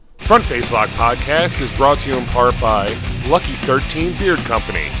Front Face Lock podcast is brought to you in part by Lucky 13 Beard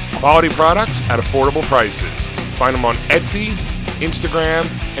Company. Quality products at affordable prices. Find them on Etsy, Instagram,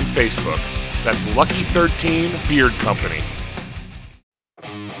 and Facebook. That's Lucky 13 Beard Company.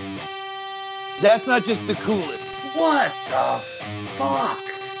 That's not just the coolest. What the fuck?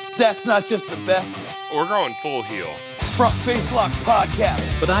 That's not just the best. We're going full heel. Front Face Lock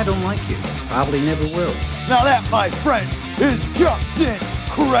podcast. But I don't like you. Probably never will. Now that, my friend, is just incredible.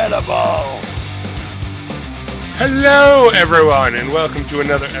 Hello, everyone, and welcome to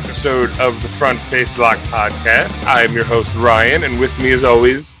another episode of the Front Face Lock podcast. I am your host, Ryan, and with me, as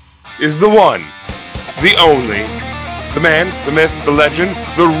always, is the one, the only, the man, the myth, the legend,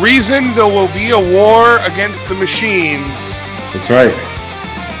 the reason there will be a war against the machines. That's right.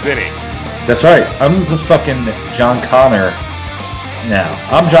 Vinny. That's right. I'm the fucking John Connor now.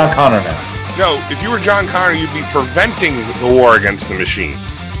 I'm John Connor now. No, if you were John Connor, you'd be preventing the war against the machines.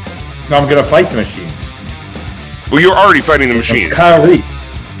 No, I'm gonna fight the machines. Well, you're already fighting the machines. Kyle Lee.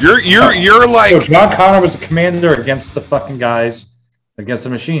 You're like... So John Connor was the commander against the fucking guys, against the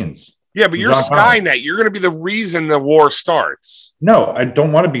machines. Yeah, but you're Skynet. You're going to be the reason the war starts. No, I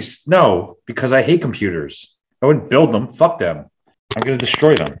don't want to be... No, because I hate computers. I wouldn't build them. Fuck them. I'm going to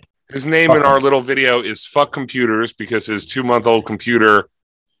destroy them. His name in our little video is Fuck Computers because his 2-month-old computer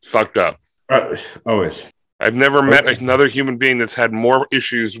fucked up. Always. I've never met another human being that's had more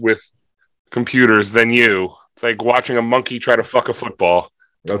issues with computers than you. It's like watching a monkey try to fuck a football.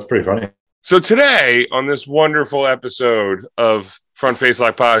 That's pretty funny. So today, on this wonderful episode of Front Face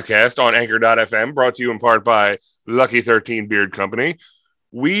Lock Podcast on Anchor.fm, brought to you in part by Lucky 13 Beard Company,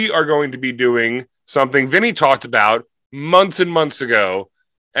 we are going to be doing something Vinny talked about months and months ago,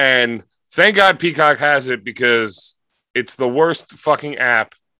 and thank God Peacock has it because it's the worst fucking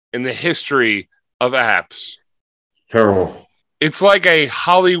app in the history of apps. Terrible. It's like a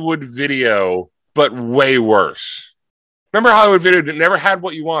Hollywood Video, but way worse. Remember Hollywood Video never had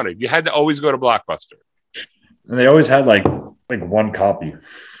what you wanted. You had to always go to Blockbuster. And they always had like one copy.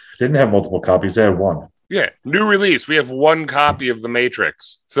 They didn't have multiple copies. They had one. Yeah. New release. We have one copy of The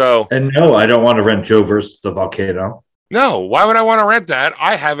Matrix. So. And no, I don't want to rent Joe versus the Volcano. No. Why would I want to rent that?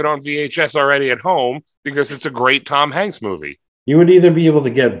 I have it on VHS already at home because it's a great Tom Hanks movie. You would either be able to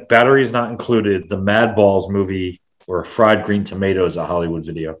get Batteries Not Included, the Mad Balls movie, or Fried Green Tomatoes, a Hollywood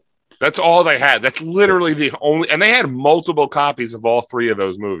Video. That's all they had. That's literally the only... And they had multiple copies of all three of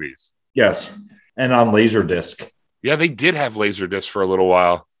those movies. Yes. And on Laserdisc. Yeah, they did have Laserdisc for a little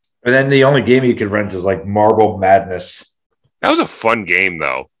while. And then the only game you could rent is like Marble Madness. That was a fun game,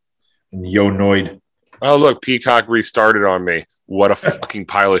 though. And Yo Noid. Oh, look, Peacock restarted on me. What a fucking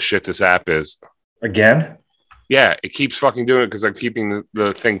pile of shit this app is. Again? Yeah, it keeps fucking doing it because I'm keeping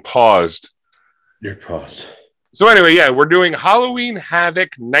the thing paused. You're paused. So anyway, yeah, we're doing Halloween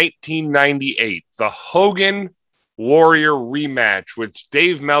Havoc 1998, the Hogan Warrior rematch, which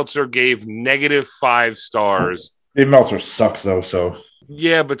Dave Meltzer gave -5 stars. Dave Meltzer sucks, though, so...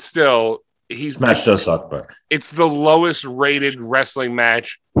 Yeah, but still, Match does suck, but... It's the lowest rated wrestling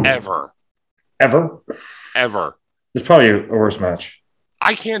match ever. Ever? Ever. It's probably a worse match.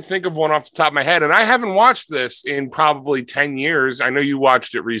 I can't think of one off the top of my head, and I haven't watched this in probably 10 years. I know you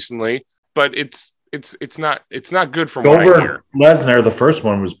watched it recently, but it's not good from what I hear. Lesnar, the first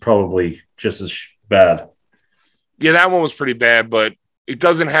one, was probably just as bad. Yeah, that one was pretty bad, but it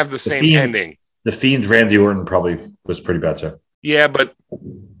doesn't have the same ending. The Fiend's Randy Orton probably was pretty bad too. Yeah, but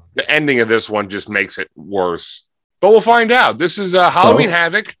the ending of this one just makes it worse. But we'll find out. This is Halloween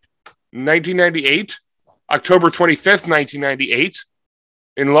Havoc, 1998, October 25th, 1998,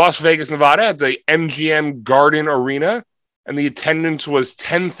 in Las Vegas, Nevada, at the MGM Garden Arena. And the attendance was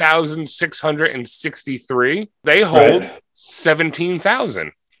 10,663. They hold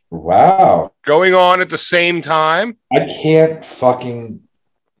 17,000. Wow. Going on at the same time. I can't fucking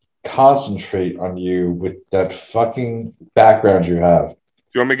concentrate on you with that fucking background you have. Do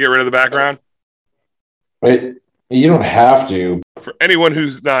you want me to get rid of the background? Wait, you don't have to. For anyone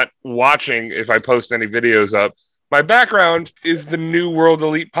who's not watching, if I post any videos up, my background is the New World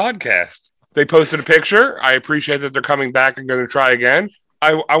Elite podcast. They posted a picture. I appreciate that they're coming back and going to try again.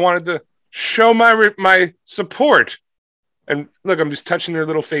 I wanted to show my support. And look, I'm just touching their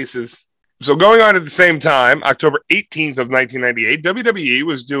little faces. So going on at the same time, October 18th of 1998, WWE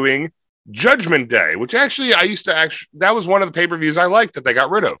was doing Judgment Day, which actually that was one of the pay-per-views I liked that they got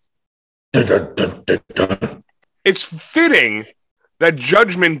rid of. It's fitting that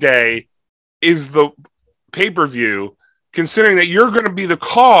Judgment Day is the pay-per-view, considering that you're going to be the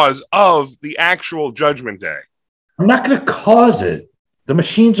cause of the actual Judgment Day. I'm not going to cause it. The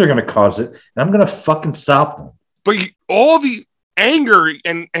machines are going to cause it, and I'm going to fucking stop them. But all the anger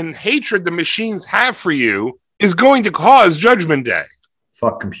and hatred the machines have for you is going to cause Judgment Day.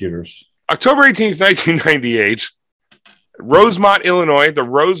 Fuck computers. October 18th, 1998, Rosemont, Illinois, the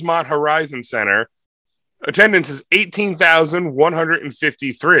Rosemont Horizon Center. Attendance is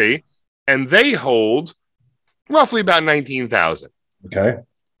 18,153, and they hold roughly about 19,000. Okay.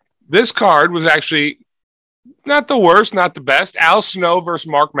 This card was actually not the worst, not the best. Al Snow versus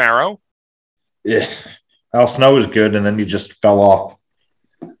Mark Marrow. Yeah. Al Snow was good, and then he just fell off.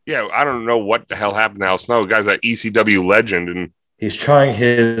 Yeah, I don't know what the hell happened to Al Snow. The guy's an ECW legend, and he's trying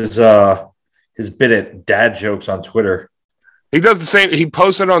his bit at dad jokes on Twitter. He does the same. He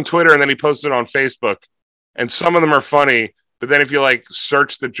posted on Twitter, and then he posted on Facebook, and some of them are funny. But then if you like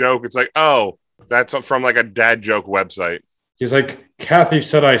search the joke, it's like, oh, that's from like a dad joke website. He's like, Kathy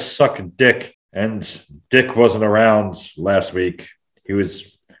said I suck dick, and Dick wasn't around last week. He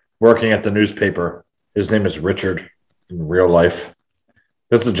was working at the newspaper. His name is Richard in real life.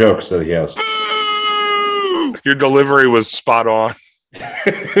 That's the jokes that he has. Your delivery was spot on.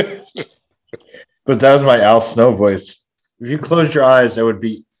 But that was my Al Snow voice. If you closed your eyes, it would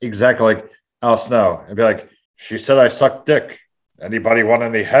be exactly like Al Snow. It'd be like, she said I suck dick. Anybody want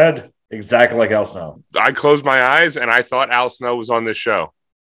any head? Exactly like Al Snow. I closed my eyes and I thought Al Snow was on this show.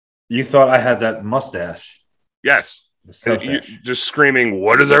 You thought I had that mustache. Yes. You just screaming,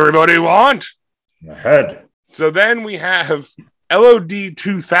 what does everybody want? My head. So then we have LOD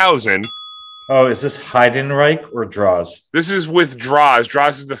 2000. Oh, is this Heidenreich or Draws? This is with Draws.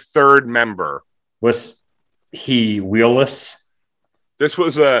 Draws is the third member. Was he wheelless? This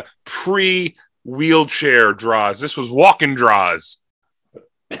was a pre-wheelchair Draws. This was walking Draws.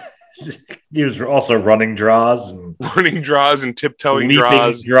 He was also running Draws and tiptoeing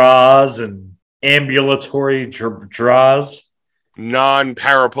Draws. Draws and ambulatory Draws.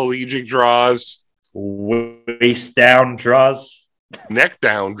 Non-paraplegic Draws. Waist down Draws. Neck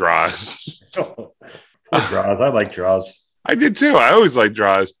down Draws. Draws. I like Draws. I did too. I always like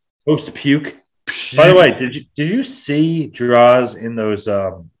Draws. Supposed to puke. By the way, did you see Draws in those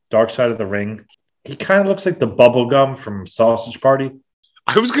Dark Side of the Ring? He kind of looks like the bubblegum from Sausage Party.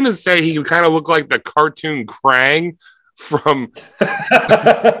 I was gonna say he kind of looked like the cartoon Krang from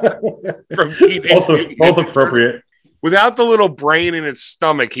both appropriate. Without the little brain in its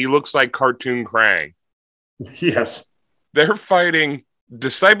stomach, he looks like cartoon Krang. Yes. They're fighting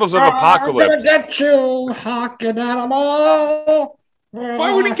Disciples of Apocalypse. I'm gonna get you, Hawking Animal.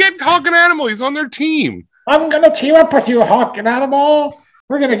 Why would he get Hawking Animal? He's on their team. I'm gonna team up with you, Hawking Animal.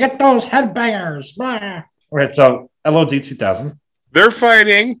 We're gonna get those headbangers. All right, so LOD 2000. They're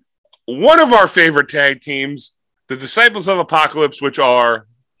fighting one of our favorite tag teams, the Disciples of Apocalypse, which are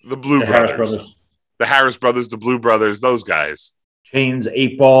the Blue Brothers. The Harris Brothers, the Blue Brothers, those guys. Chains,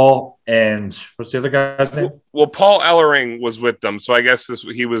 8-Ball, and what's the other guy's name? Well, Paul Ellering was with them, so I guess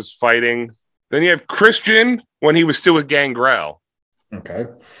he was fighting. Then you have Christian when he was still with Gangrel. Okay.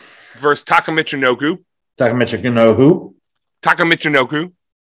 Versus Takamichinoku. Takamichinoku.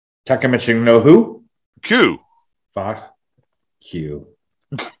 Takamichinoku. Q. Fuck. Q.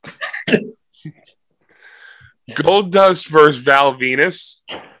 Goldust versus Val Venus.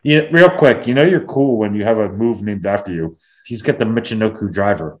 Yeah, real quick, you're cool when you have a move named after you. He's got the Michinoku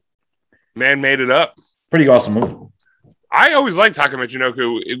driver. Man made it up. Pretty awesome move. I always liked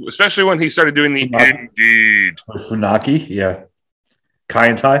Takamichinoku, especially when he started doing the Indeed. Funaki, yeah. Kai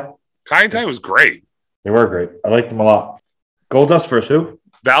and Tai. Kai and Tai was great. They were great. I liked them a lot. Goldust versus who?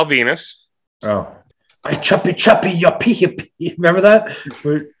 Val Venus. Oh. I chuppy your pee. Remember that?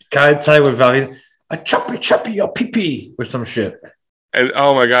 Kai and Tai with Val Venus. I chuppy your pee with some shit. And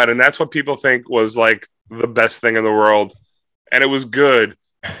oh my God. And that's what people think was like the best thing in the world. And it was good,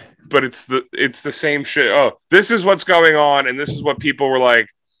 but it's the same shit. Oh, this is what's going on. And this is what people were like,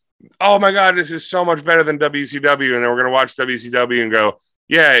 oh my God, this is so much better than WCW. And then we're going to watch WCW and go,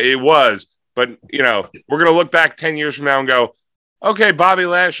 yeah, it was. But, we're going to look back 10 years from now and go, okay, Bobby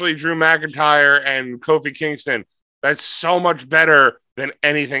Lashley, Drew McIntyre, and Kofi Kingston. That's so much better than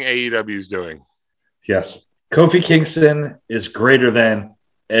anything AEW is doing. Yes. Kofi Kingston is greater than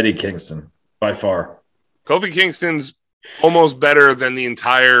Eddie Kingston by far. Kofi Kingston's almost better than the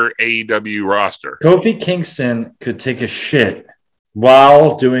entire AEW roster. Kofi Kingston could take a shit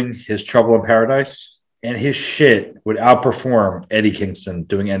while doing his Trouble in Paradise, and his shit would outperform Eddie Kingston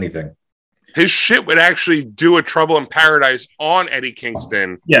doing anything. His shit would actually do a Trouble in Paradise on Eddie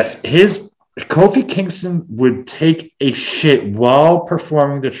Kingston. Yes, Kofi Kingston would take a shit while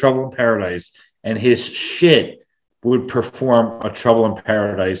performing the Trouble in Paradise, and his shit would perform a Trouble in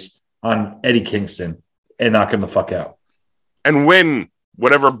Paradise on Eddie Kingston and knock him the fuck out. And win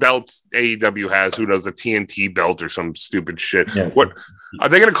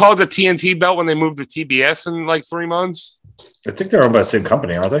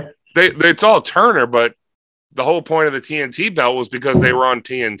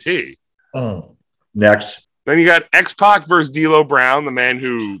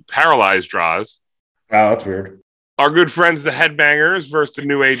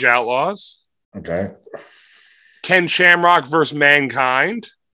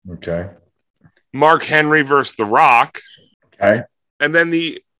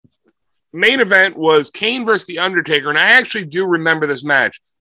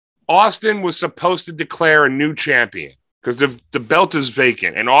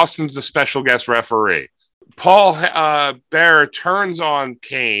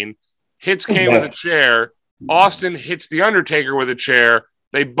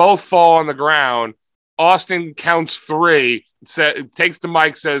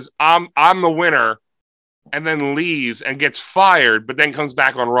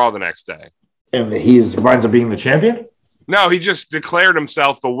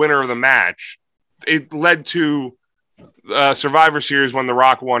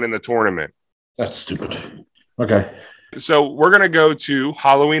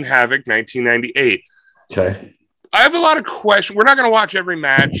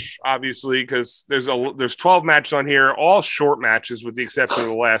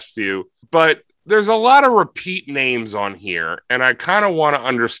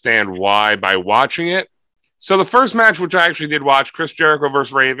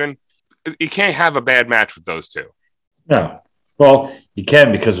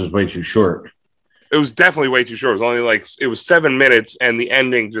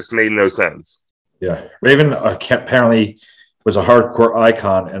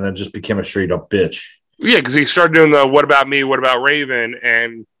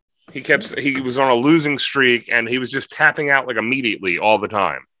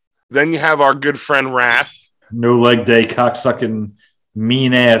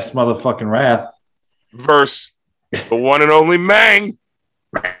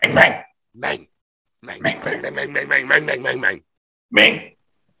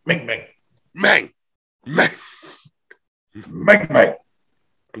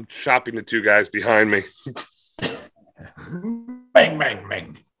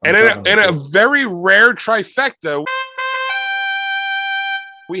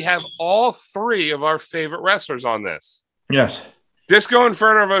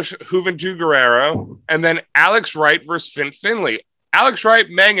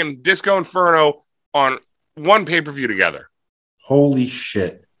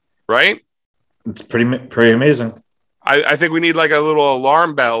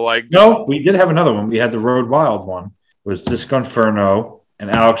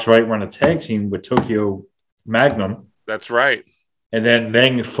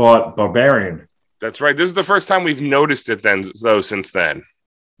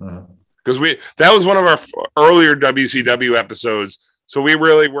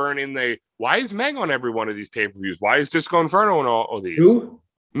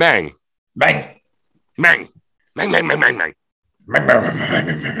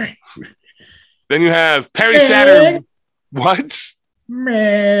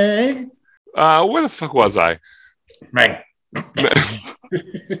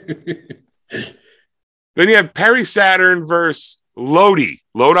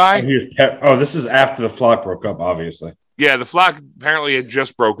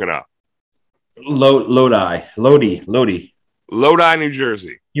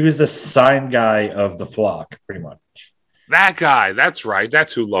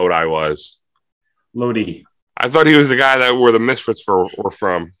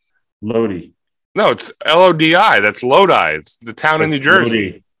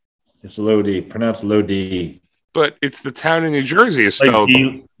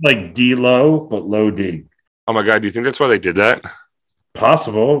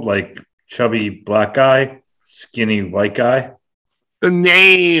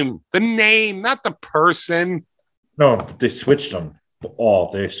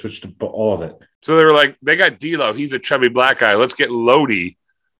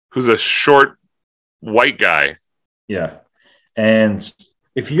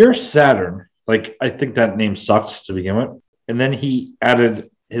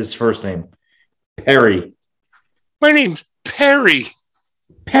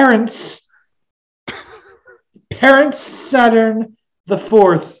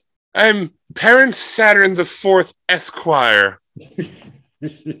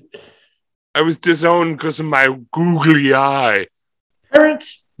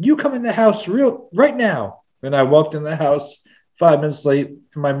Terrence, you come in the house right now. And I walked in the house 5 minutes late, and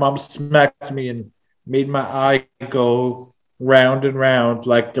my mom smacked me and made my eye go round and round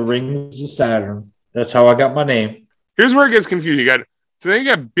like the rings of Saturn. That's how I got my name. Here's where it gets confused. Then you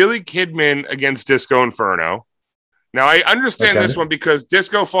got Billy Kidman against Disco Inferno. Now, I understand this one because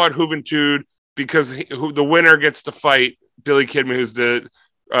Disco fought Juventud because the winner gets to fight Billy Kidman, who's the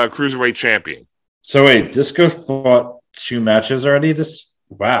Cruiserweight champion. So wait, Disco fought 2 matches already?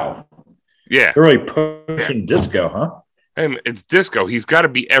 Wow. Yeah. They're really pushing Disco, huh? And it's Disco. He's got to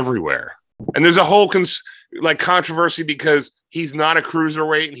be everywhere. And there's a whole controversy because he's not a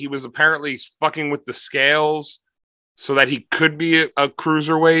cruiserweight, and he was apparently fucking with the scales so that he could be a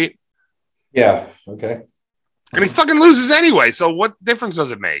cruiserweight. Yeah, okay. And he fucking loses anyway, so what difference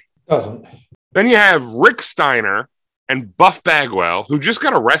does it make? Doesn't. Then you have Rick Steiner and Buff Bagwell, who just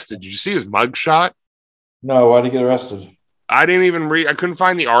got arrested. Did you see his mugshot? No, why'd he get arrested? I didn't even read. I couldn't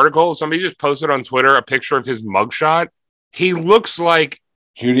find the article. Somebody just posted on Twitter a picture of his mugshot. He looks like...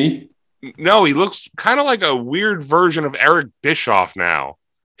 Judy? No, he looks kind of like a weird version of Eric Bischoff now.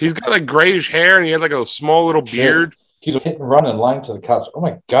 He's got like grayish hair and he had like a small little beard. He's hit and run in line to the cops. Oh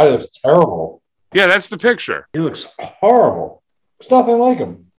my God, he looks terrible. Yeah, that's the picture. He looks horrible. There's nothing like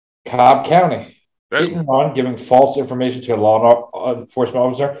him. Cobb County. Hit and run, giving false information to a law enforcement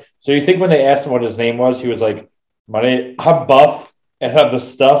officer. So you think when they asked him what his name was, he was like, I'm Buff and I'm the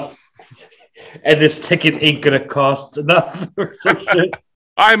stuff. And this ticket ain't going to cost enough or some shit.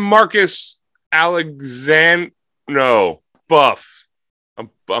 I'm Marcus Alexander. No, Buff.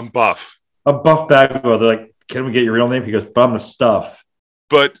 I'm Buff. I'm Buff Bagwell. They're like, can we get your real name? He goes, but I'm the stuff.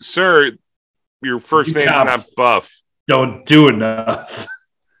 But, sir, your first name is not Buff. Don't do enough.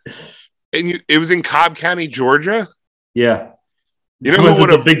 And it was in Cobb County, Georgia? Yeah. You know who would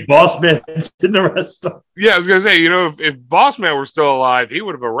have... the big boss man didn't arrest him? Yeah, I was going to say, if Boss Man were still alive, he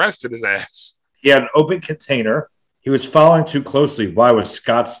would have arrested his ass. He had an open container. He was following too closely. Why was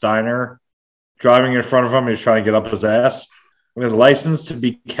Scott Steiner driving in front of him? He was trying to get up his ass. With a license to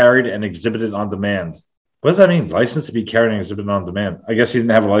be carried and exhibited on demand. What does that mean? License to be carried and exhibited on demand. I guess he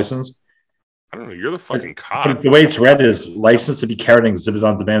didn't have a license. I don't know. You're the fucking cop. The way it's read is license to be carried and exhibited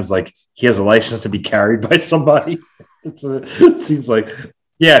on demand is like he has a license to be carried by somebody. That's what it seems like.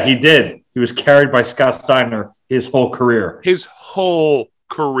 Yeah, he did. He was carried by Scott Steiner his whole career. His whole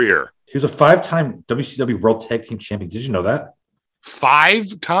career. He was a 5-time WCW World Tag Team Champion. Did you know that?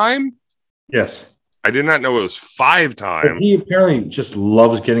 5-time? Yes. I did not know it was 5-time. He apparently just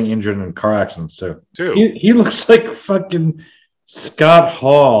loves getting injured in car accidents, too. He looks like fucking Scott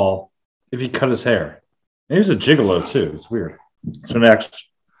Hall if he cut his hair. And he was a gigolo, too. It's weird. So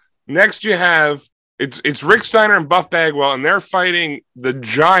next you have, it's Rick Steiner and Buff Bagwell, and they're fighting the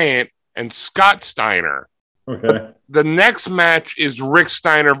Giant and Scott Steiner. Okay. The next match is Rick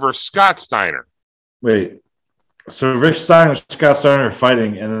Steiner versus Scott Steiner. Wait. So Rick Steiner and Scott Steiner are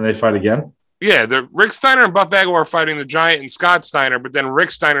fighting, and then they fight again? Yeah, Rick Steiner and Buff Bagwell are fighting the Giant and Scott Steiner, but then Rick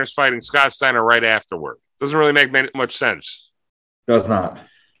Steiner is fighting Scott Steiner right afterward. Doesn't really make much sense. Does not.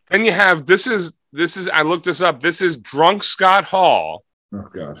 And you have this is I looked this up. This is Drunk Scott Hall. Oh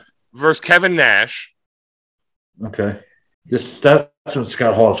God. Versus Kevin Nash. Okay. That's when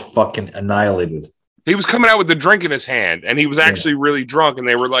Scott Hall is fucking annihilated. He was coming out with the drink in his hand, and he was actually really drunk, and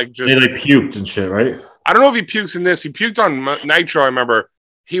they were like just... They puked and shit, right? I don't know if he pukes in this. He puked on Nitro, I remember.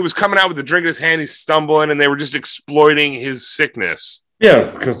 He was coming out with the drink in his hand, he's stumbling, and they were just exploiting his sickness.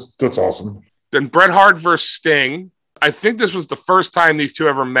 Yeah, because that's awesome. Then Bret Hart versus Sting. I think this was the first time these two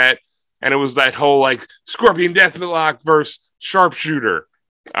ever met, and it was that whole, Scorpion Deathlock versus Sharpshooter.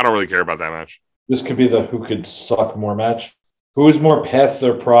 I don't really care about that match. This could be the who could suck more match. Who is more past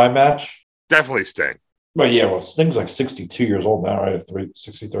their prime match? Definitely Sting. Well, Sting's 62 years old now, right?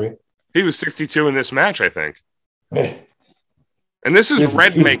 63? He was 62 in this match, I think. Yeah. And this is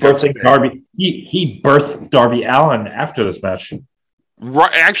red makeup. Darby. He birthed Darby Allin after this match.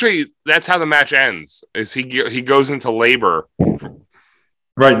 Right, actually, that's how the match ends. Is he goes into labor.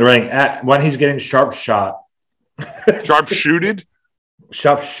 Right in the ring. When he's getting sharp shot. Sharp-shooted?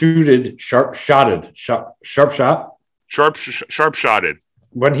 Sharp-shooted. Sharp-shotted. Sharp shot? Sharp-shotted.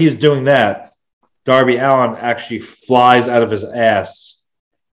 When he's doing that, Darby Allin actually flies out of his ass,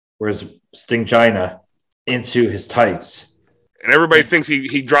 whereas Stingina, into his tights. And everybody thinks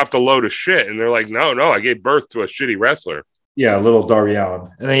he dropped a load of shit, and they're like, no, I gave birth to a shitty wrestler. Yeah, little Darby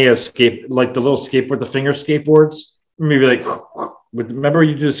Allin. And then he has the little skateboard, the finger skateboards. Maybe remember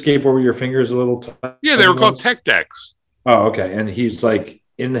you do the skateboard with your fingers a little tight? Yeah, they were called tech decks. Oh, okay. And he's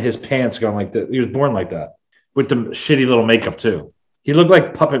in his pants going like that. He was born like that with the shitty little makeup too. He looked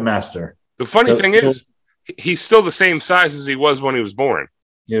like Puppet Master. The funny thing is, he's still the same size as he was when he was born.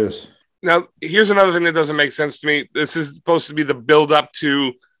 Yes. Now, here's another thing that doesn't make sense to me. This is supposed to be the build up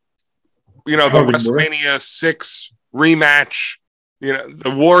to, the WrestleMania 6 rematch.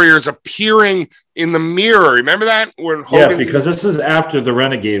 The Warriors appearing in the mirror. Remember that? Because this is after the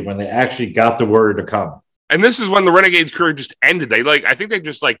Renegade when they actually got the Warrior to come. And this is when the Renegade's career just ended. I think they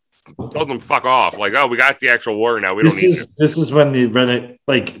just told them fuck off. We got the actual Warrior now. We don't need you. This is when the Renegade,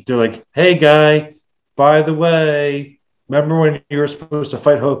 they're like, hey guy, by the way, remember when you were supposed to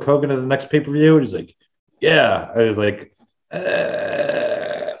fight Hulk Hogan in the next pay-per-view? And he's like, yeah. I was like,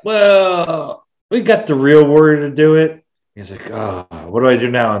 well, we got the real Warrior to do it. He's like, what do I do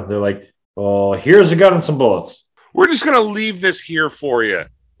now? And they're like, well, here's a gun and some bullets. We're just going to leave this here for you.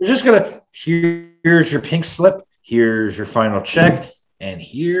 We're just going to, here's your pink slip. Here's your final check. And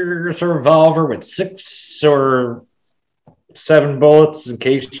here's a revolver with 6 or 7 bullets in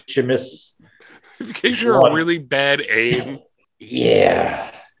case you miss. In case you're a really bad aim.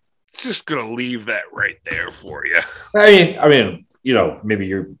 Yeah. Just going to leave that right there for you. I mean, maybe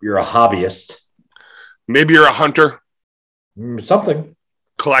you're a hobbyist. Maybe you're a hunter. Something.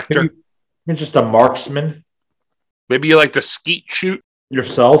 Collector. Maybe just a marksman. Maybe you like to skeet shoot.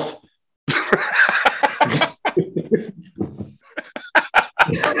 Yourself.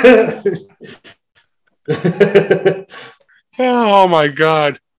 Oh, my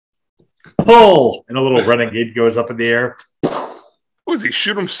God. Pull! And a little Renegade goes up in the air. Was he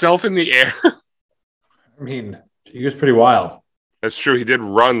shoot himself in the air? I mean, he was pretty wild. That's true. He did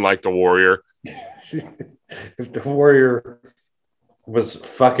run like the Warrior. If the Warrior was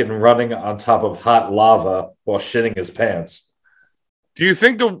fucking running on top of hot lava while shitting his pants. Do you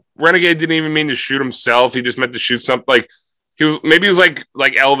think the Renegade didn't even mean to shoot himself? He just meant to shoot something he was like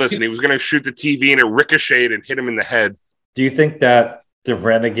Elvis and he was going to shoot the TV and it ricocheted and hit him in the head. Do you think that the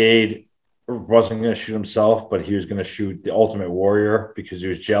Renegade wasn't going to shoot himself, but he was going to shoot the Ultimate Warrior because he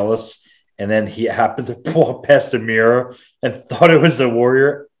was jealous? And then he happened to pull past the mirror and thought it was the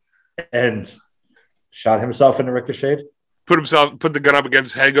Warrior and shot himself in the ricochet? Put the gun up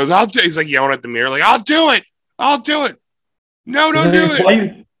against his head, goes, I'll do it. He's yelling at the mirror, I'll do it. I'll do it. No, don't do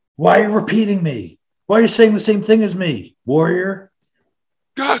it. Why are you repeating me? Why are you saying the same thing as me, Warrior?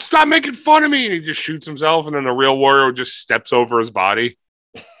 God, stop making fun of me. And he just shoots himself, and then the real Warrior just steps over his body.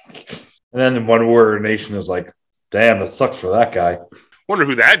 And then one Warrior Nation is like, damn, that sucks for that guy. Wonder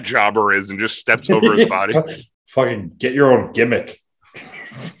who that jobber is and just steps over his body. Fucking get your own gimmick.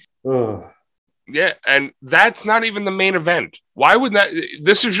 Yeah, and that's not even the main event. Why would that?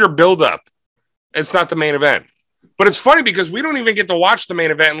 This is your build-up. It's not the main event. But it's funny because we don't even get to watch the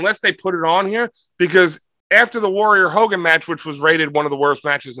main event unless they put it on here, because after the Warrior Hogan match, which was rated one of the worst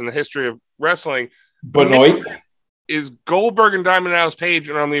matches in the history of wrestling, is Goldberg and Diamond Dallas Page,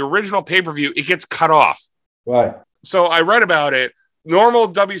 and on the original pay-per-view, it gets cut off. Why? So I read about it.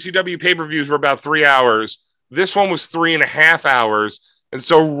 Normal WCW pay-per-views were about 3 hours. This one was 3.5 hours. And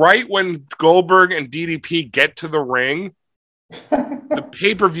so right when Goldberg and DDP get to the ring, the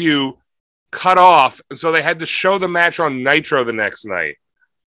pay-per-view cut off. And so they had to show the match on Nitro the next night.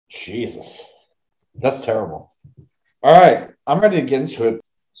 Jesus. That's terrible. All right. I'm ready to get into it.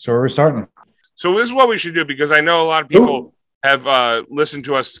 So we're starting. So this is what we should do, because I know a lot of people have listened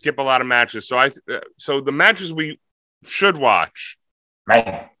to us skip a lot of matches. So the matches we should watch.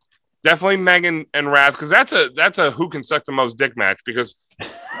 Right. Definitely Megan and Wrath, because that's a who can suck the most dick match, because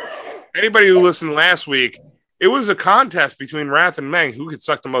anybody who listened last week, it was a contest between Wrath and Meng who could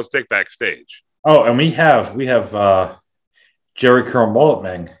suck the most dick backstage. Oh, and we have Jerry Curl Mullet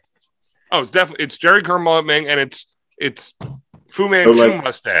Meng. Oh, it's Jerry Curl Mullet Meng, and it's Fu Manchu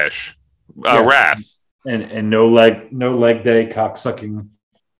mustache Wrath. And no leg day cocksucking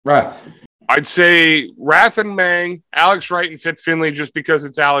Wrath. I'd say Wrath and Meng, Alex Wright and Fit Finley just because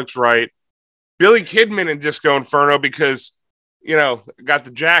it's Alex Wright, Billy Kidman and Disco Inferno because, got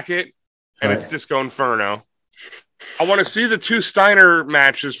the jacket and it's Disco Inferno. I want to see the 2 Steiner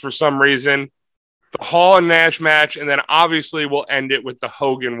matches for some reason, the Hall and Nash match, and then obviously we'll end it with the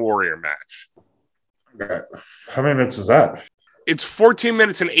Hogan Warrior match. Okay. How many minutes is that? It's 14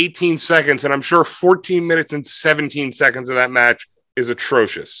 minutes and 18 seconds, and I'm sure 14 minutes and 17 seconds of that match is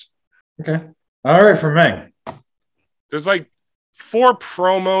atrocious. Okay. All right, for Meng. There's 4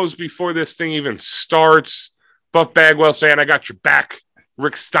 promos before this thing even starts. Buff Bagwell saying, I got your back,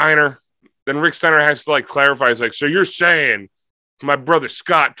 Rick Steiner. Then Rick Steiner has to clarify. He's like, so you're saying if my brother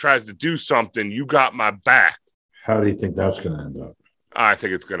Scott tries to do something, you got my back. How do you think that's going to end up? I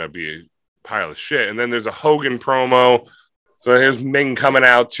think it's going to be a pile of shit. And then there's a Hogan promo. So here's Ming coming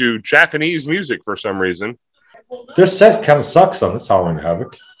out to Japanese music for some reason. Their set kind of sucks on this Halloween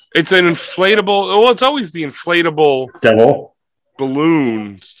Havoc. It's an inflatable. Well, it's always the inflatable Devil.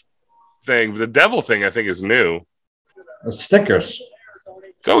 balloons thing. The devil thing, I think, is new. Snickers.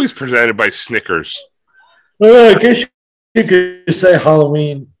 It's always presented by Snickers. Well, I guess you could say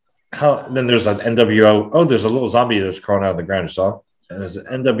Halloween. Then there's an NWO. Oh, there's a little zombie that's crawling out of the ground. You saw? And there's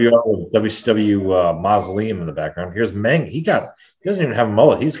an NWO WCW mausoleum in the background. Here's Meng. He doesn't even have a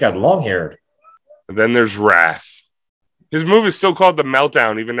mullet. He's got long hair. And then there's Wrath. His move is still called the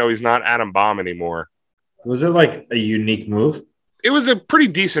Meltdown, even though he's not Adam Bomb anymore. Was it like a unique move? It was a pretty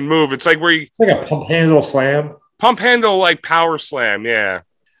decent move. It's like where you Like a pump handle slam. pump handle like power slam. Yeah.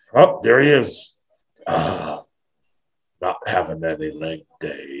 Oh, there he is. Not having any leg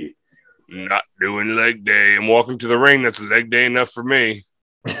day. Not doing leg day. I'm walking to the ring. That's leg day enough for me.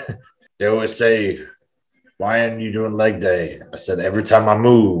 They always say, why aren't you doing leg day? I said, every time I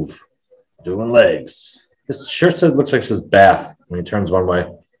move, doing legs. His shirt said looks like it says bath when he turns one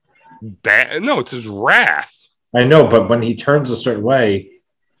way. No, it says Wrath. I know, but when he turns a certain way,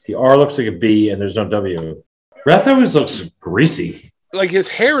 the R looks like a B and there's no W. Wrath always looks greasy. Like his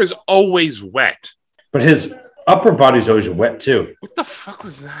hair is always wet. But his upper body's always wet too. What the fuck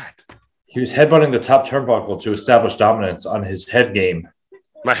was that? He was headbutting the top turnbuckle to establish dominance on his head game.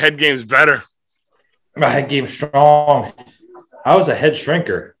 My head game's better. My head game's strong. I was a head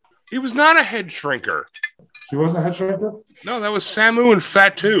shrinker. He was not a head shrinker. He wasn't a head shrinker? No, that was Samu and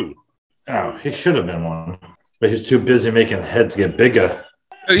Fatu. Oh, he should have been one. But he's too busy making heads get bigger.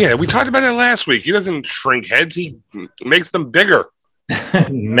 Yeah, we talked about that last week. He doesn't shrink heads. He makes them bigger.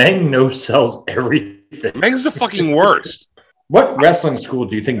 Meng no-sells everything. Meng's the fucking worst. What wrestling school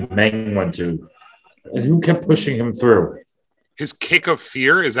do you think Meng went to? And who kept pushing him through? His kick of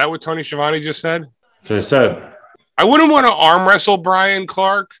fear? Is that what Tony Schiavone just said? So I said, I wouldn't want to arm wrestle Brian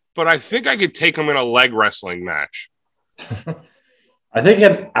Clark, but I think I could take him in a leg wrestling match. I think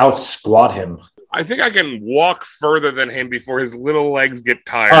I'd out-squat him. I think I can walk further than him before his little legs get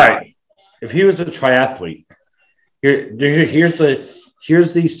tired. All right. If he was a triathlete, here's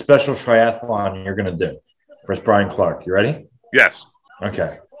the special triathlon you're going to do versus Brian Clark. You ready? Yes.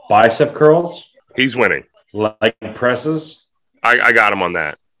 Okay. Bicep curls. He's winning. Leg presses. I got him on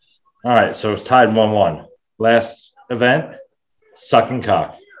that. All right. So it's tied 1-1. Last event, sucking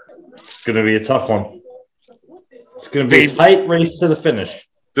cock. It's going to be a tough one. It's going to be a tight race to the finish.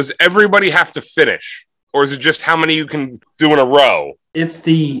 Does everybody have to finish? Or is it just how many you can do in a row? It's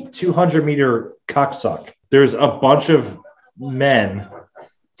the 200-meter cocksuck. There's a bunch of men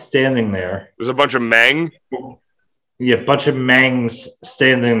standing there. There's a bunch of Meng? Yeah, a bunch of Mangs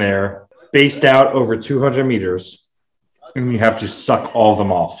standing there, spaced out over 200 meters, and you have to suck all of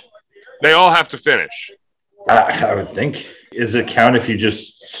them off. They all have to finish. I would think. Does it count if you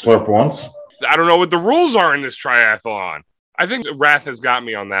just slurp once? I don't know what the rules are in this triathlon. I think Wrath has got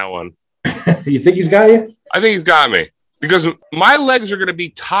me on that one. You think he's got you? I think he's got me. Because my legs are going to be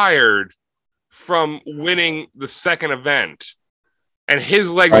tired from winning the second event. And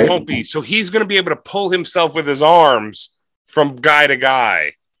his legs won't be. So he's going to be able to pull himself with his arms from guy to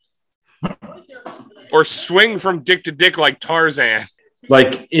guy. Or swing from dick to dick like Tarzan.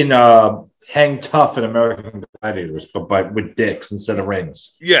 Like in Hang Tough in American Gladiators, but with dicks instead of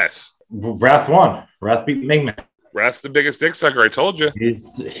rings. Yes. Wrath won. Wrath beat Mingman. Wrath's the biggest dick sucker, I told you.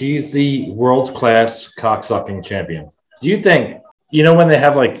 He's the world-class cocksucking champion. Do you think, when they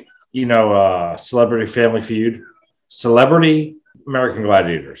have Celebrity Family Feud? Celebrity American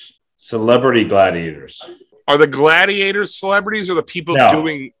Gladiators. Celebrity Gladiators. Are the gladiators celebrities or the people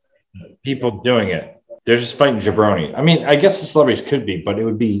doing... People doing it. They're just fighting jabroni. I mean, I guess the celebrities could be, but it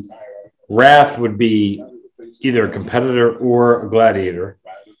would be... Wrath would be either a competitor or a gladiator,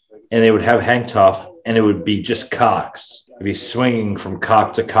 and they would have Hang Tough, and it would be just cocks. It'd be swinging from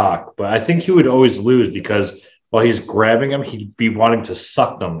cock to cock. But I think he would always lose because while he's grabbing them, he'd be wanting to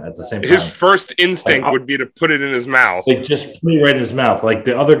suck them at the same time. His first instinct would be to put it in his mouth. Like just put it right in his mouth. Like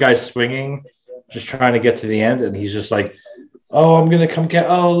the other guy's swinging, just trying to get to the end, and he's just like, oh, I'm going to come get,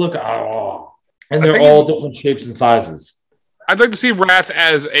 oh, look. Oh. And they're all different shapes and sizes. I'd like to see Wrath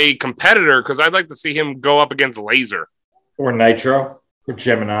as a competitor because I'd like to see him go up against Laser. Or Nitro. Or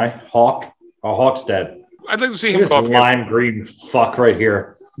Gemini. Hawk. Oh, Hawk's dead. I'd like to see him go up lime green fuck right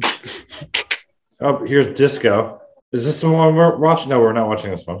here. Oh, here's Disco. Is this the one we're watching? No, we're not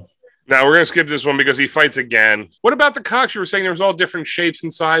watching this one. No, we're going to skip this one because he fights again. What about the cocks? You were saying there's all different shapes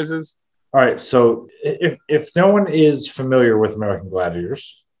and sizes. All right, so if no one is familiar with American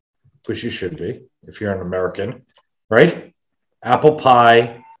Gladiators, which you should be if you're an American, right? Apple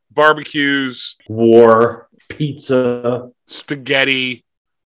pie, barbecues, war, pizza, spaghetti,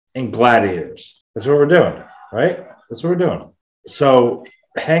 and gladiators. That's what we're doing, right? That's what we're doing. So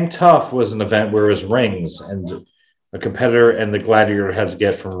Hang Tough was an event where it was rings, and a competitor and the gladiator had to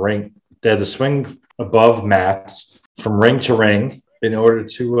get from ring. They had to swing above mats from ring to ring in order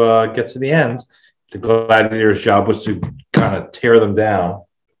to get to the end. The gladiator's job was to kind of tear them down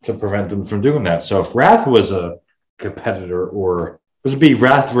to prevent them from doing that. So if Wrath was a competitor, or was it be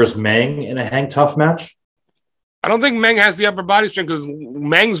Wrath versus Meng in a Hang Tough match? I don't think Meng has the upper body strength because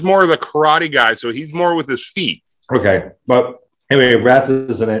Meng's more of the karate guy, so he's more with his feet. Okay, but anyway, Wrath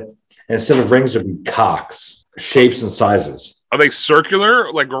is in it. And instead of rings, it'd be cocks, shapes and sizes. Are they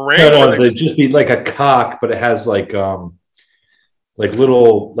circular, like a ring? No, they'd just be like a cock, but it has like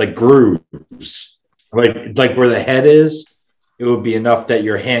little like grooves, like where the head is. It would be enough that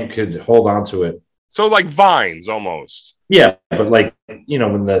your hand could hold onto it. So like vines, almost. Yeah, but like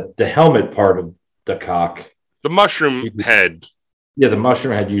when the helmet part of the cock, the mushroom head. Yeah, the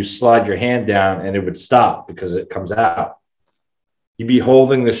mushroom head. You slide your hand down, and it would stop because it comes out. You'd be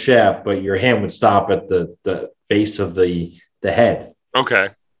holding the shaft, but your hand would stop at the base of the head. Okay.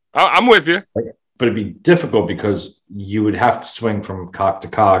 I'm with you. But it'd be difficult because you would have to swing from cock to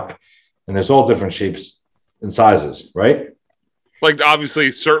cock, and there's all different shapes and sizes, right? Like,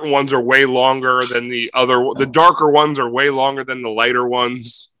 obviously, certain ones are way longer than the other. The darker ones are way longer than the lighter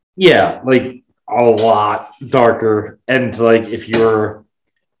ones. Yeah, like a lot darker. And like if you're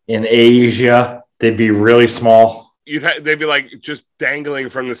in Asia, they'd be really small. They'd be like just dangling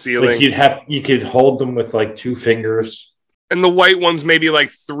from the ceiling. Like you could hold them with like 2 fingers. And the white ones maybe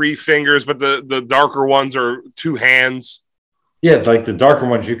like 3 fingers, but the darker ones are 2 hands. Yeah, like the darker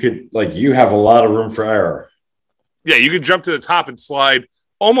ones, you have a lot of room for error. Yeah, you could jump to the top and slide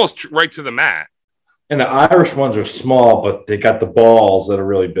almost right to the mat. And the Irish ones are small, but they got the balls that are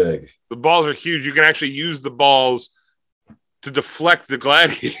really big. The balls are huge. You can actually use the balls to deflect the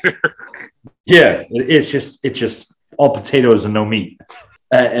gladiator. Yeah, it's just all potatoes and no meat.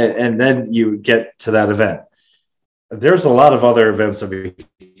 And then you get to that event. There's a lot of other events that we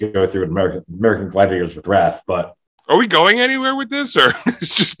go through in American Gladiators with Wrath, but are we going anywhere with this, or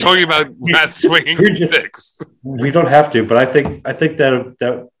just talking about Wrath swinging sticks? We don't have to, but I think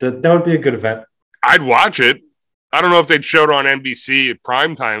that would be a good event. I'd watch it. I don't know if they'd show it on NBC at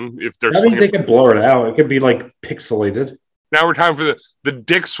primetime if they're. I mean, they could blur it out. It could be like pixelated. Now we're time for the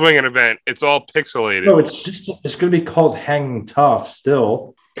dick swinging event. It's all pixelated. No, it's going to be called Hanging Tough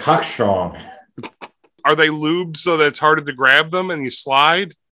still. Cockstrong. Are they lubed so that it's harder to grab them and you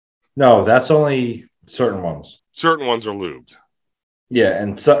slide? No, that's only certain ones. Certain ones are lubed. Yeah,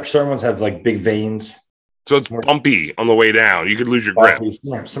 and certain ones have like big veins. So it's bumpy on the way down. You could lose your grip.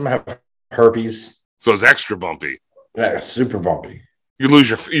 Some have herpes. So it's extra bumpy. Yeah, super bumpy. You can lose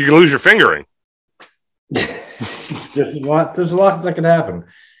your fingering. There's a lot that can happen.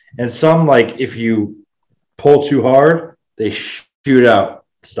 And some, like if you pull too hard, they shoot out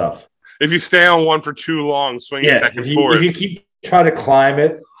stuff. If you stay on one for too long, swinging back and forth. If you keep trying to climb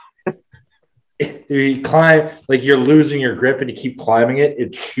it, if you climb, like you're losing your grip and you keep climbing it,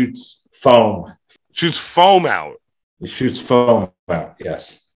 it shoots foam. Shoots foam out. It shoots foam out,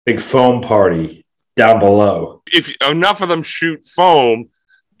 yes. Big foam party down below. If enough of them shoot foam,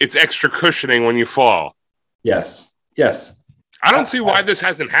 it's extra cushioning when you fall. Yes. I don't see why this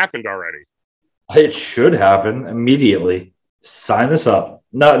hasn't happened already. It should happen immediately. Sign us up.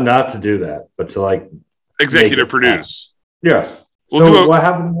 Not to do that, but to like executive produce. Yes. What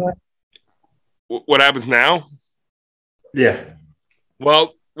happens next? What happens now? Yeah.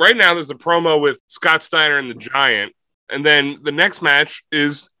 Well, right now there's a promo with Scott Steiner and the Giant, and then the next match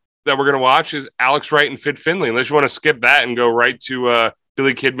that we're going to watch is Alex Wright and Fit Finlay. Unless you want to skip that and go right to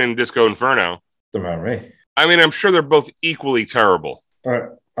Billy Kidman and Disco Inferno. Don't mind me. I mean, I'm sure they're both equally terrible. All right,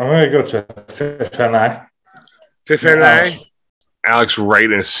 I'm going to go to Fit Finlay. Fit Finlay. Alex Wright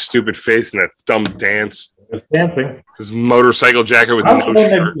in his stupid face and that dumb dance. He's dancing. His motorcycle jacket with no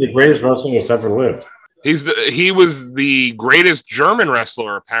shirt. The greatest wrestler who's ever lived. He was the greatest German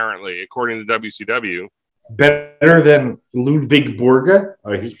wrestler, apparently, according to WCW. Better than Ludwig Borga?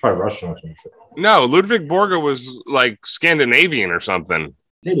 Oh, he's probably Russian. No, Ludwig Borga was like Scandinavian or something.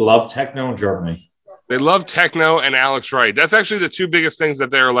 They love techno in Germany. They love techno and Alex Wright. That's actually the 2 biggest things that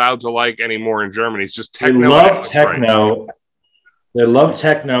they're allowed to like anymore in Germany. It's just techno. They love techno. Wright. They love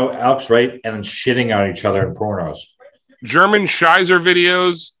techno, Alex Wright, and then shitting on each other in pornos. German Shizer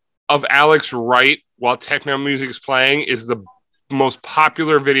videos of Alex Wright while techno music is playing is the most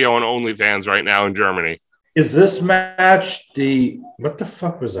popular video on OnlyFans right now in Germany. Is this match what the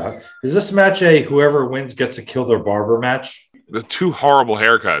fuck was that? Is this match a whoever wins gets to kill their barber match? The 2 horrible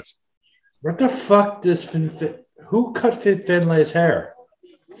haircuts. What the fuck does who cut Finlay's hair?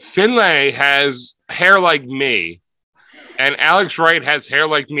 Finlay has hair like me, And Alex Wright has hair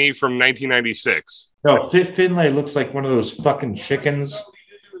like me from 1996. No, Fit Finlay looks like one of those fucking chickens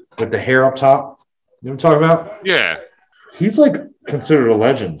with the hair up top. You know what I'm talking about? Yeah. He's like considered a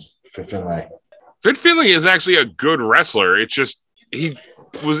legend, Fit Finlay. Fit Finlay is actually a good wrestler. It's just he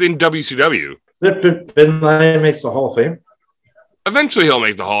was in WCW. Fit Finlay makes the Hall of Fame. Eventually, he'll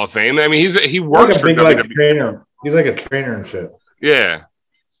make the Hall of Fame. I mean, he works for WWE. Like, trainer. He's like a trainer and shit. Yeah,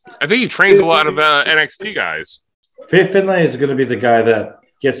 I think he trains a lot of NXT guys. Fit Finlay is going to be the guy that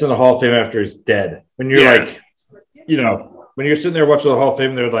gets in the Hall of Fame after he's dead. When you're like, when you're sitting there watching the Hall of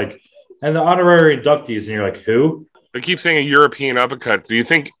Fame, they're like, and the honorary inductees, and you're like, who? They keep saying a European uppercut. Do you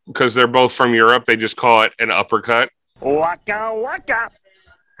think because they're both from Europe, they just call it an uppercut? Waka waka.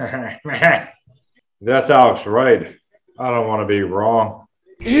 That's Alex Wright. I don't want to be wrong.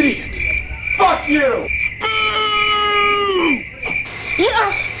 Idiot. Fuck you. You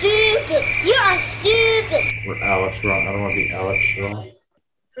are stupid. You are stupid. We're Alex wrong. I don't want to be Alex wrong.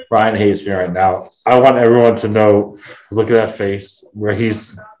 Ryan hates me right now. I want everyone to know, look at that face where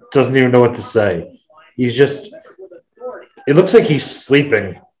he's doesn't even know what to say. He's just, it looks like he's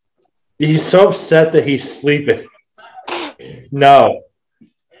sleeping. He's so upset that he's sleeping. No.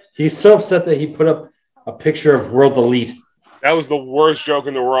 He's so upset that he put up a picture of World Elite. That was the worst joke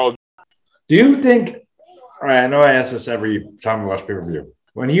in the world. Do you think, all right, I know I ask this every time we watch pay-per-view.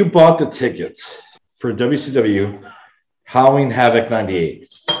 When you bought the tickets for WCW Halloween Havoc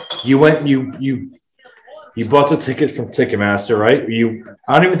 98, you went and you bought the tickets from Ticketmaster, right?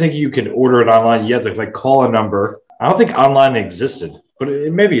 I don't even think you could order it online. You had to like call a number. I don't think online existed, but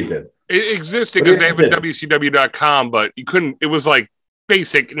maybe it did. It existed because they have a WCW.com, but you couldn't. It was like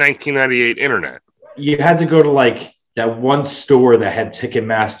basic 1998 internet. You had to go to like that one store that had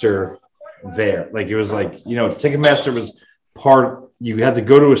Ticketmaster there. Like it was like, Ticketmaster was you had to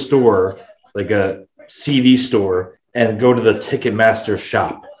go to a store, like a CD store, and go to the Ticketmaster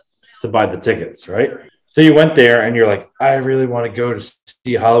shop to buy the tickets, right? So you went there and you're like, I really want to go to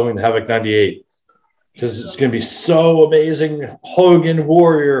see Halloween Havoc 98 because it's going to be so amazing. Hogan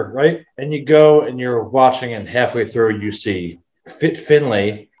Warrior, right? And you go and you're watching, and halfway through you see Fit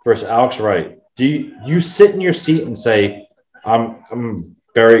Finlay versus Alex Wright. Do you sit in your seat and say, I'm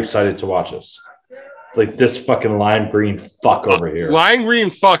very excited to watch this? Like this fucking lime green fuck over here. Lime green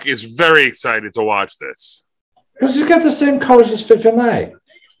fuck is very excited to watch this. Because he's got the same colors as Fit Finlay.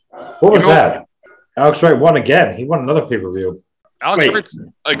 What was that? Alex Wright won again. He won another pay-per-view. Alex Wright's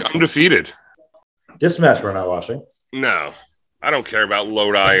like undefeated. This match we're not watching. No. I don't care about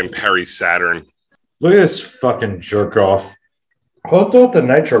Lodi and Perry Saturn. Look at this fucking jerk off. I thought the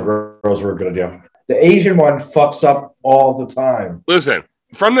Nitro Girls were a good idea. The Asian one fucks up all the time. Listen,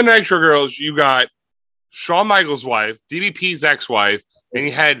 from the Nitro Girls, you got Shawn Michaels' wife, DDP's ex-wife, and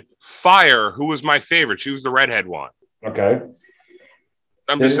you had Fire, who was my favorite. She was the redhead one. Okay.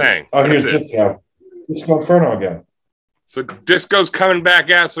 I'm just saying. Oh, here's Disco. Disco Inferno again. So Disco's coming back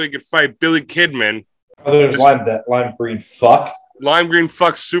out so he could fight Billy Kidman. Oh, there's lime green fuck. Lime green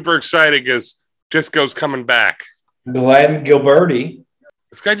fuck's super excited because Disco's coming back. Glenn Gilberti.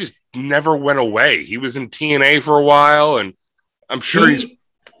 This guy just never went away. He was in TNA for a while, and I'm sure he's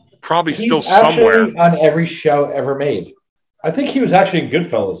probably still somewhere. On every show ever made. I think he was actually in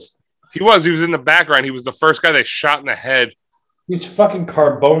Goodfellas. He was in the background. He was the first guy they shot in the head. He's fucking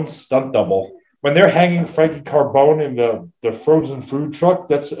Carbone's stunt double. When they're hanging Frankie Carbone in the frozen food truck,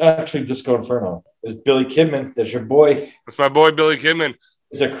 that's actually Disco Inferno. There's Billy Kidman. That's your boy. That's my boy, Billy Kidman.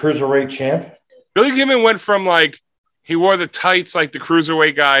 He's a cruiserweight champ. Billy Kidman went from like, he wore the tights like the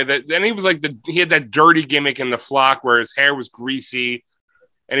cruiserweight guy. Then he was like, he had that dirty gimmick in the flock where his hair was greasy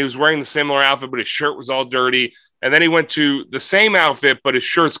and he was wearing the similar outfit, but his shirt was all dirty. And then he went to the same outfit, but his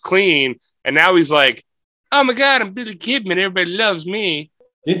shirt's clean. And now he's like, oh my God, I'm Billy Kidman. Everybody loves me.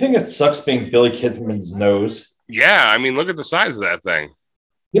 Do you think it sucks being Billy Kidman's nose? Yeah, I mean, look at the size of that thing.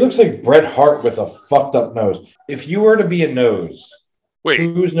 He looks like Bret Hart with a fucked up nose. If you were to be a nose,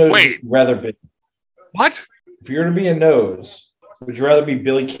 whose nose would you rather be? What? If you were to be a nose, would you rather be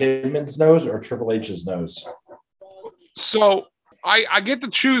Billy Kidman's nose or Triple H's nose? So I get to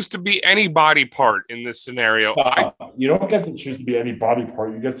choose to be any body part in this scenario. You don't get to choose to be any body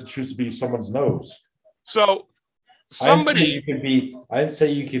part. You get to choose to be someone's nose. So somebody... I didn't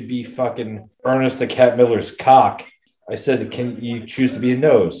say you could be fucking Ernest the Cat Miller's cock. I said, can you choose to be a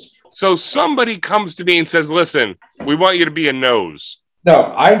nose? So somebody comes to me and says, listen, we want you to be a nose.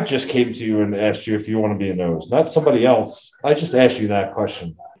 No, I just came to you and asked you if you want to be a nose, not somebody else. I just asked you that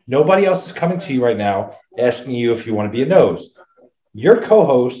question. Nobody else is coming to you right now asking you if you want to be a nose. Your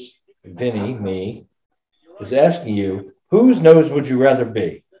co-host, Vinny, me, is asking you, whose nose would you rather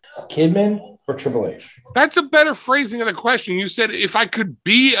be? Kidman or Triple H? That's a better phrasing of the question. You said if I could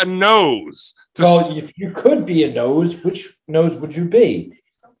be a nose. Well, if you could be a nose, which nose would you be?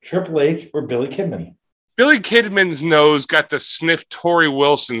 Triple H or Billy Kidman? Billy Kidman's nose got to sniff Tori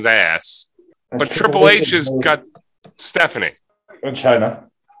Wilson's ass, but Triple H has got Stephanie. In China.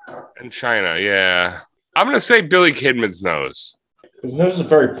 In China, yeah. I'm going to say Billy Kidman's nose. His nose is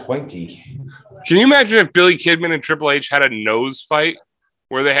very pointy. Can you imagine if Billy Kidman and Triple H had a nose fight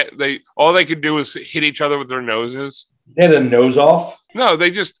where they all they could do was hit each other with their noses? They had a nose off? No,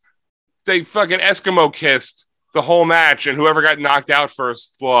 they fucking Eskimo kissed the whole match, and whoever got knocked out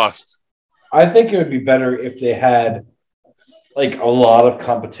first lost. I think it would be better if they had like a lot of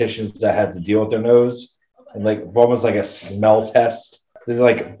competitions that had to deal with their nose, and like one was like a smell test. They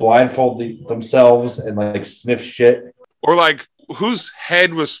like blindfold themselves and like sniff shit, or like whose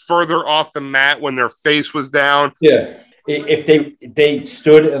head was further off the mat when their face was down. Yeah, if they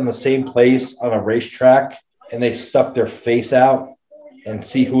stood in the same place on a racetrack and they stuck their face out and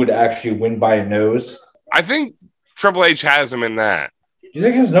see who would actually win by a nose. I think Triple H has him in that. Do you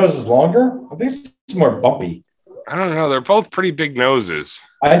think his nose is longer? I think it's more bumpy. I don't know. They're both pretty big noses.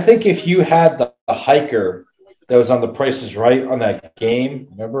 I think if you had the hiker that was on The Price is Right on that game,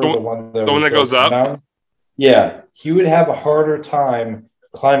 remember the one that goes up? Down? Yeah, he would have a harder time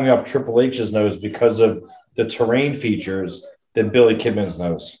climbing up Triple H's nose because of the terrain features than Billy Kidman's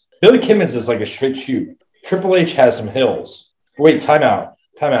nose. Billy Kidman's is like a straight shoot. Triple H has some hills. Wait, time out.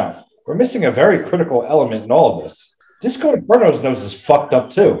 We're missing a very critical element in all of this. Disco Inferno's nose is fucked up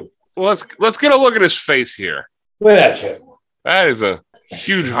too. Well, let's get a look at his face here. Look at that shit. That is a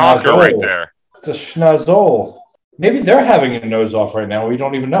huge honker right there. It's a schnozzle. Maybe they're having a nose off right now. We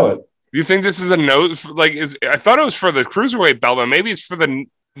don't even know it. Do you think this is a nose? I thought it was for the cruiserweight belt, but maybe it's for the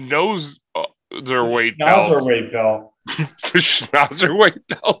nose weight belt. Schnozzerweight belt. The schnozzerweight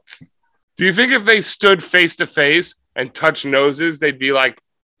belt. Do you think if they stood face to face and touched noses, they'd be like,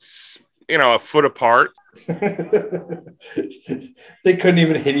 a foot apart? They couldn't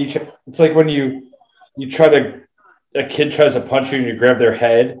even hit each other. It's like when a kid tries to punch you and you grab their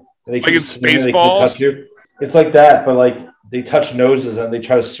head and they like in Spaceballs. It's like that, but like they touch noses and they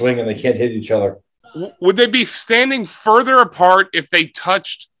try to swing and they can't hit each other. Would they be standing further apart if they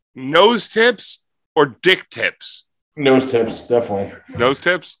touched nose tips or dick tips? Nose tips, definitely. Nose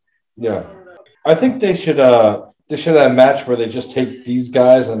tips? Yeah. I think they should have a match where they just take these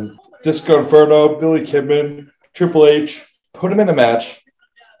guys and Disco Inferno, Billy Kidman, Triple H, put them in a match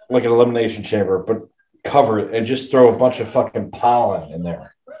like an elimination chamber, but cover it and just throw a bunch of fucking pollen in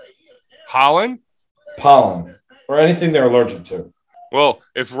there. Pollen? Pollen. Or anything they're allergic to. Well,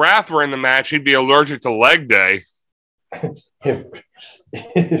 if Wrath were in the match, he'd be allergic to leg day. If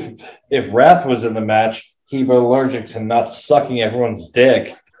Wrath was in the match, he'd be allergic to not sucking everyone's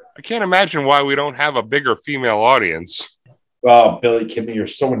dick. I can't imagine why we don't have a bigger female audience. Oh, Billy Kidman, you're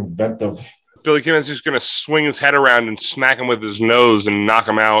so inventive. Billy Kidman's just going to swing his head around and smack him with his nose and knock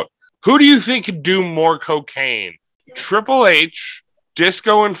him out. Who do you think could do more cocaine? Triple H,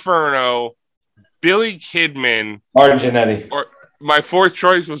 Disco Inferno, Billy Kidman, Marty Jannetty. Or my fourth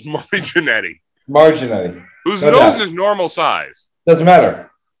choice was Marty Jannetty. Marty Jannetty. Whose nose is normal size. Doesn't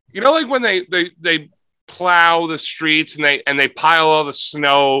matter. You know, like when they plow the streets and they pile all the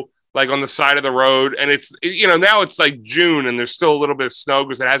snow like on the side of the road, and it's now it's like June and there's still a little bit of snow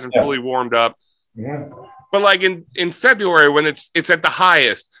because it hasn't fully warmed up. Yeah. But like in February when it's at the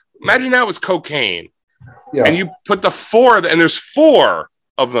highest, imagine that was cocaine. Yeah. And you put and there's four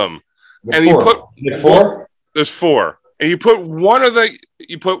of them. You put four? There's four. And you put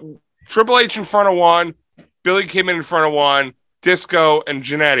you put Triple H in front of one, Billy Kidman in front of one, Disco and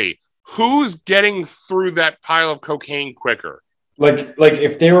Jannetty. Who's getting through that pile of cocaine quicker? Like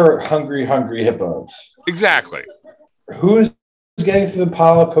if they were hungry hippos. Exactly. Who's getting through the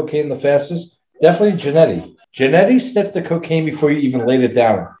pile of cocaine the fastest? Definitely Jannetty. Jannetty sniffed the cocaine before you even laid it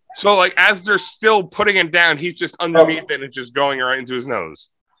down. So like as they're still putting it down, he's just underneath it and it's just going right into his nose.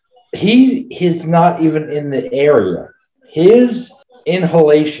 He's not even in the area. His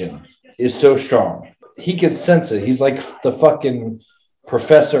inhalation is so strong. He can sense it. He's like the fucking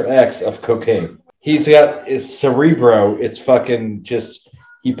Professor X of cocaine. He's got his cerebro. It's fucking just,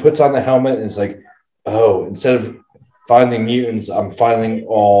 he puts on the helmet and it's like, oh, instead of finding mutants, I'm finding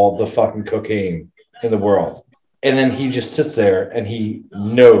all the fucking cocaine in the world. And then he just sits there and he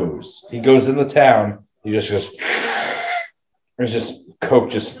knows. He goes into town. He just goes, there's just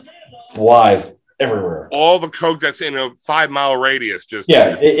coke just flies everywhere. All the coke that's in a 5-mile radius just.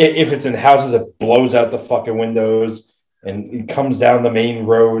 Yeah, if it's in houses, it blows out the fucking windows and it comes down the main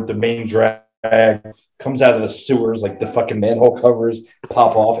road, the main drag, comes out of the sewers, like the fucking manhole covers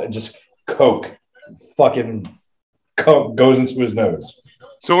pop off and just coke fucking coke goes into his nose.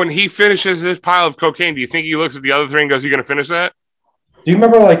 So when he finishes his pile of cocaine, do you think he looks at the other three and goes, "You going to finish that?" Do you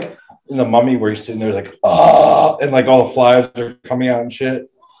remember like in The Mummy where he's sitting there like, oh, and like all the flies are coming out and shit?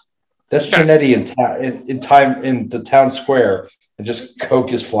 That's Yes. Janetti in the town square, and just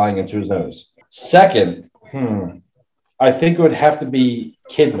coke is flying into his nose. Second, I think it would have to be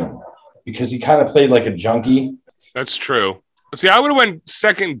Kidman because he kind of played like a junkie. That's true. See, I would have went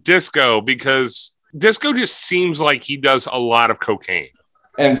second Disco because Disco just seems like he does a lot of cocaine.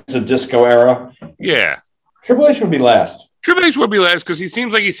 And it's a disco era. Yeah. Triple H would be last. Triple H would be last because he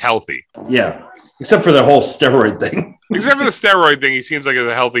seems like he's healthy. Yeah. Except for the whole steroid thing. Except for the steroid thing, he seems like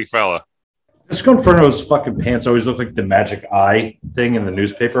a healthy fella. Disco Inferno's fucking pants always look like the magic eye thing in the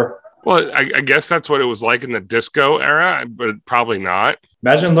newspaper. Well, I guess that's what it was like in the disco era, but probably not.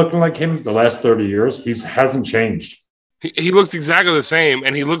 Imagine looking like him the last 30 years. He hasn't changed. He looks exactly the same,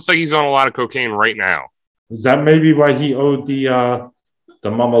 and he looks like he's on a lot of cocaine right now. Is that maybe why he owed the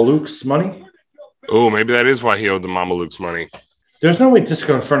Mama Luke's money? Oh, maybe that is why he owed the Mama Luke's money. There's no way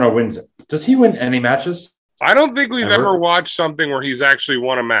Disco Inferno wins it. Does he win any matches? I don't think we've ever watched something where he's actually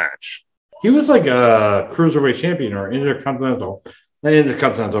won a match. He was like a cruiserweight champion or intercontinental. Not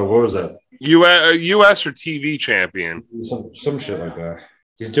intercontinental. What was that? U.S. or TV champion. Some shit like that.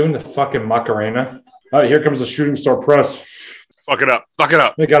 He's doing the fucking Macarena. Oh, here comes the shooting star press. Fuck it up. Fuck it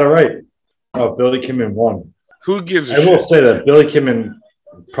up. They got it right. Oh, Billy Kidman won. Who gives a I shit? will say that Billy Kidman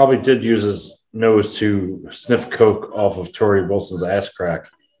probably did use his nose to sniff coke off of Tori Wilson's ass crack.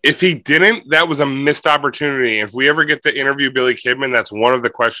 If he didn't, that was a missed opportunity. If we ever get to interview Billy Kidman, that's one of the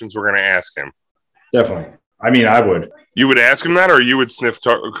questions we're going to ask him. Definitely. I mean, I would. You would ask him that, or you would sniff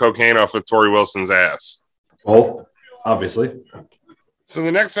cocaine off of Tori Wilson's ass? Both, obviously. So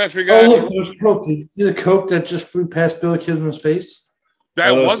the next match we got... Oh, look, there's coke. The coke that just flew past Billy Kidman's face?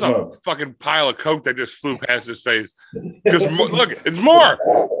 That was a fucking pile of coke that just flew past his face. Because, look, it's more.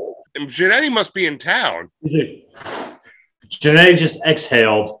 And Janetti must be in town. Janetti just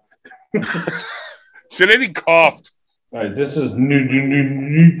exhaled. Janetti coughed. All right, this is new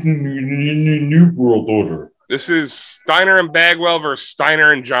world order. This is Steiner and Bagwell versus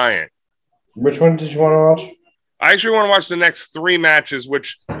Steiner and Giant. Which one did you want to watch? I actually want to watch the next 3 matches,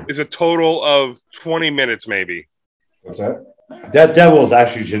 which is a total of 20 minutes, maybe. What's that? That devil is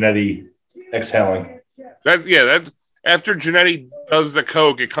actually Janetti exhaling. That's after Janetti does the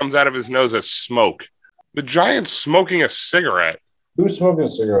coke, it comes out of his nose as smoke. The Giant's smoking a cigarette. Who's smoking a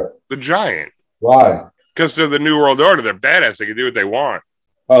cigarette? The Giant. Why? Because they're the New World Order. They're badass. They can do what they want.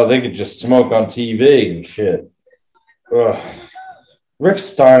 Oh, they could just smoke on TV and shit. Ugh. Rick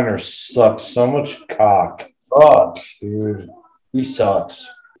Steiner sucks so much cock. Fuck, dude. He sucks.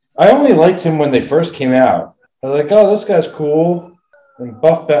 I only liked him when they first came out. I was like, oh, this guy's cool. And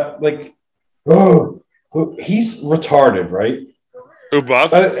Buff, he's retarded, right? Who,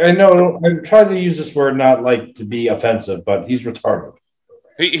 Buff? I know. I'm trying to use this word not like to be offensive, but he's retarded.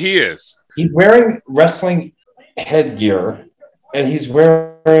 He is. He's wearing wrestling headgear, and he's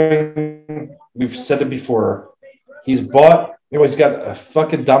wearing, we've said it before, he's got a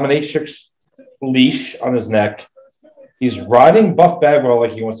fucking dominatrix leash on his neck. He's riding Buff Bagwell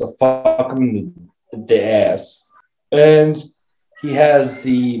like he wants to fuck him in the ass. And he has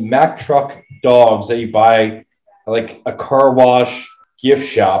the Mack truck dogs that you buy like a car wash gift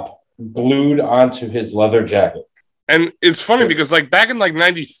shop glued onto his leather jacket. And it's funny because like back in like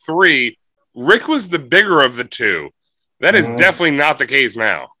 93, Rick was the bigger of the two. That is definitely not the case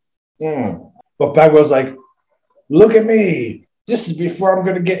now. But Bagwell's like, look at me. This is before I'm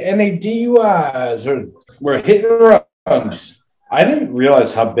going to get any DUIs or we're hitting runs. I didn't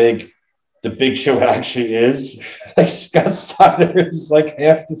realize how big the Big Show actually is. Like Scott Steiner is like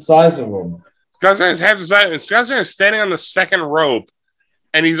half the size of him. Scott Steiner is half the size. And Scott Steiner is standing on the second rope,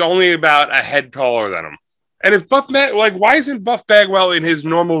 and he's only about a head taller than him. And if why isn't Buff Bagwell in his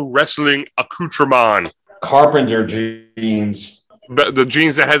normal wrestling accoutrement? Carpenter jeans. The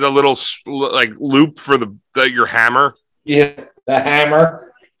jeans that had the little like loop for your hammer. Yeah, the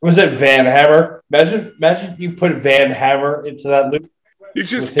hammer. Was it Van Hammer? Imagine you put Van Hammer into that loop. He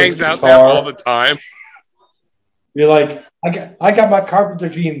just hangs out there all the time. You're like, I got my Carpenter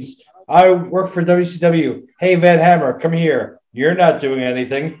jeans. I work for WCW. Hey, Van Hammer, come here. You're not doing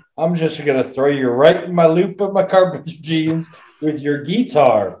anything. I'm just going to throw you right in my loop of my Carpenter jeans with your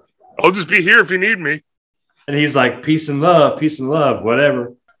guitar. I'll just be here if you need me. And he's like, peace and love,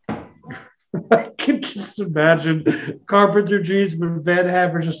 whatever. I can just imagine Carpenter jeans with Van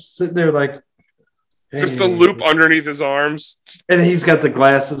Hammer just sitting there like. Hey. Just the loop underneath his arms. And he's got the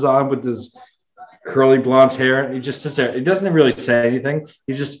glasses on with his curly blonde hair. He just sits there. He doesn't really say anything.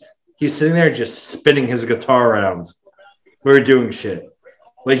 He he's sitting there just spinning his guitar around. We were doing shit.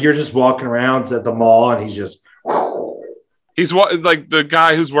 Like you're just walking around at the mall and he's just. He's like the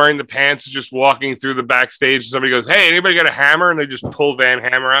guy who's wearing the pants is just walking through the backstage. Somebody goes, "Hey, anybody got a hammer?" And they just pull Van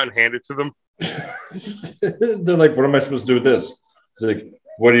Hammer out and hand it to them. They're like, "What am I supposed to do with this?" It's like,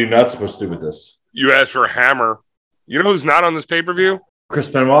 "What are you not supposed to do with this?" You asked for a hammer. You know who's not on this pay-per-view? Chris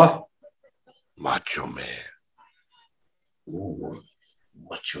Benoit. Macho Man. Ooh,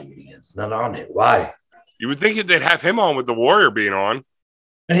 Macho Man's not on it. Why? You would think they'd have him on with the Warrior being on.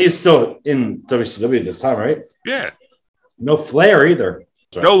 And he's still in WCW this time, right? Yeah. No Flair either.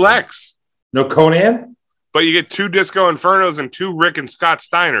 Sorry. No Lex. No Conan. But you get 2 Disco Infernos and 2 Rick and Scott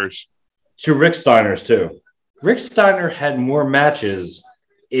Steiners. 2 Rick Steiners, too. Rick Steiner had more matches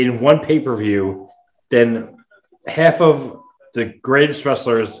in one pay-per-view than half of the greatest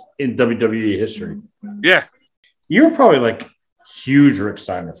wrestlers in WWE history. Yeah. You were probably like huge Rick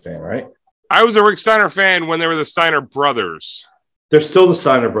Steiner fan, right? I was a Rick Steiner fan when they were the Steiner brothers. They're still the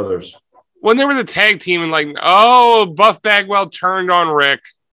Steiner brothers. When they were the tag team and like, oh, Buff Bagwell turned on Rick.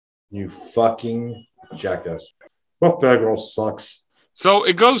 You fucking jackass. Buff Bagwell sucks. So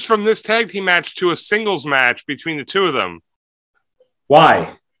it goes from this tag team match to a singles match between the 2 of them.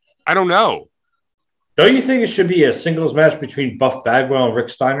 Why? I don't know. Don't you think it should be a singles match between Buff Bagwell and Rick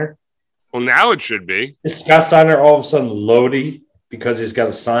Steiner? Well, now it should be. Is Scott Steiner all of a sudden Lodi because he's got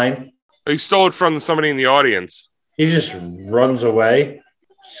a sign? He stole it from somebody in the audience. He just runs away.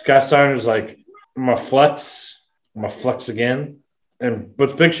 Scott Steiner's like, I'm going to flex. I'm going to flex again. And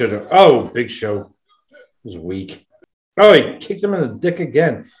what's Big Show do? Oh, Big Show was weak. Oh, he kicked him in the dick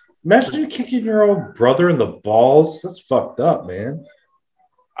again. Imagine kicking your own brother in the balls. That's fucked up, man.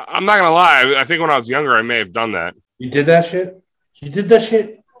 I'm not going to lie. I think when I was younger, I may have done that. You did that shit? You did that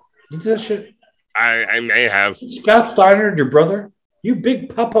shit? You did that shit? I may have. Scott Steiner, your brother? You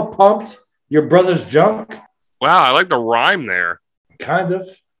big papa pumped your brother's junk? Wow, I like the rhyme there. Kind of.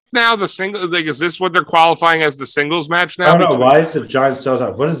 Now the single, like, is this what they're qualifying as the singles match now? I don't know. Why is the giant cells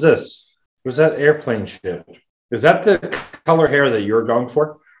out? What is this? What's that airplane shit? Is that the color hair that you were going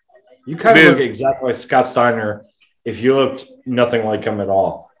for? You kind of look exactly like Scott Steiner if you looked nothing like him at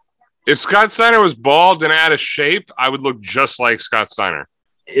all. If Scott Steiner was bald and out of shape, I would look just like Scott Steiner.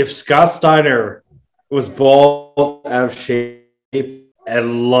 If Scott Steiner was bald, out of shape,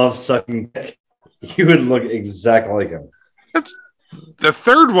 and loved sucking dick, you would look exactly like him. That's the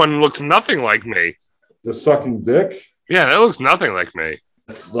third one looks nothing like me. The sucking dick? Yeah, that looks nothing like me.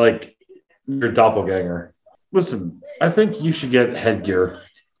 It's like your doppelganger. Listen, I think you should get headgear.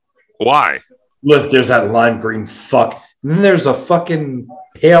 Why? Look, there's that lime green fuck. And then there's a fucking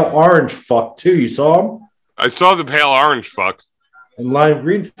pale orange fuck, too. You saw him? I saw the pale orange fuck. And lime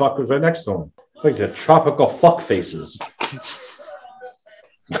green fuck was right next to him. It's like the tropical fuck faces.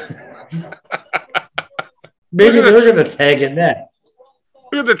 Maybe they're going to tag in next.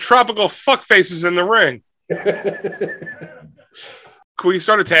 Look at the tropical fuck faces in the ring. Can we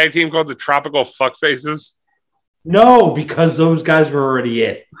start a tag team called the Tropical Fuck Faces? No, because those guys were already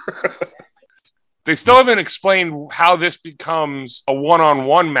it. They still haven't explained how this becomes a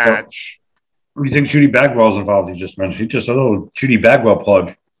one-on-one match. What do you think Judy Bagwell's involved? He just mentioned. He just a little Judy Bagwell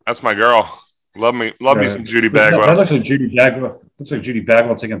plug. That's my girl. Love me some Judy Bagwell. That looks like Judy Bagwell. Looks like Judy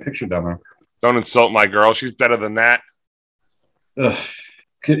Bagwell taking a picture down there. Don't insult my girl. She's better than that. Ugh.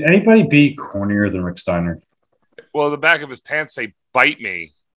 Could anybody be cornier than Rick Steiner? Well, the back of his pants say "bite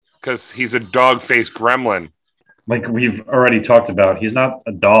me" because he's a dog-faced gremlin. Like we've already talked about, he's not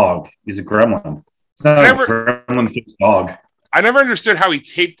a dog. He's a gremlin. It's not a gremlin-faced dog. I never understood how he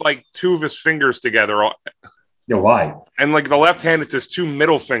taped like 2 of his fingers together. Yeah, why? And like the left hand, it's his 2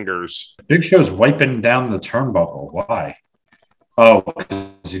 middle fingers. Big Show's wiping down the turnbuckle. Why? Oh,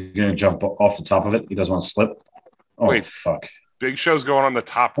 is he going to jump off the top of it? He doesn't want to slip? Oh, wait, fuck. Big Show's going on the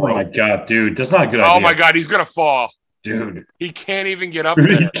top rope. Oh, my God, dude. That's not a good idea. Oh, my God. He's going to fall. Dude. He can't even get up You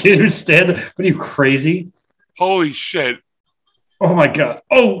there. can't even stand there. What are you, crazy? Holy shit. Oh, my God.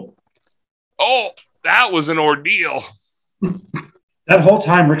 Oh, that was an ordeal. that whole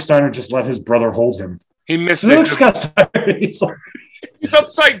time, Rick Steiner just let his brother hold him. He missed Look, it. Scott Steiner. He's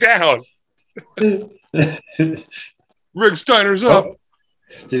upside down. Rick Steiner's up. Oh.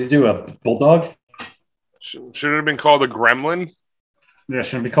 Did he do a bulldog? Should it have been called a gremlin? Yeah,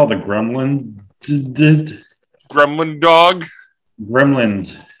 should it be called a gremlin? Gremlin dog?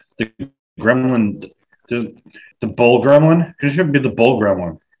 Gremlins. The gremlin. The bull gremlin? It should be the bull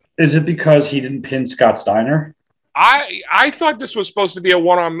gremlin. Is it because he didn't pin Scott Steiner? I thought this was supposed to be a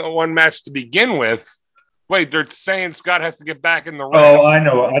one-on-one match to begin with. Wait, they're saying Scott has to get back in the ring. Oh, I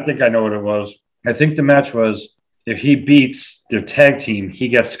know. I think I know what it was. I think the match was if he beats their tag team, he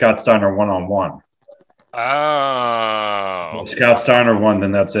gets Scott Steiner one-on-one. Oh, If Scott Steiner won,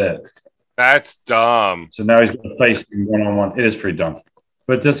 then that's it. that's dumb. So now he's going to face him one-on-one. It is pretty dumb.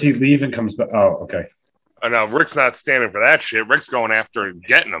 But does he leave and comes back? Oh, okay. Oh, no, Rick's not standing for that shit. Rick's going after and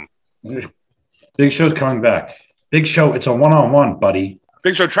getting him. Big Show's coming back. Big Show, it's a one-on-one, buddy.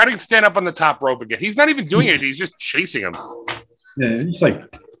 Big Show, try to stand up on the top rope again. He's not even doing it. He's just chasing him Yeah, he's like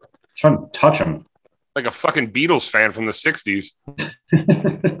trying to touch him. like a fucking Beatles fan from the 60s.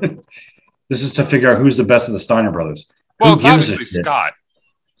 This is to figure out who's the best of the Steiner brothers. Well, Who it's gives a obviously shit? Scott.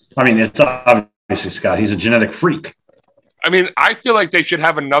 I mean, it's obviously Scott. He's a genetic freak. I mean, I feel like they should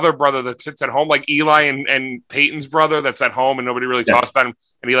have another brother that sits at home, like Eli and Peyton's brother that's at home and nobody really talks about him,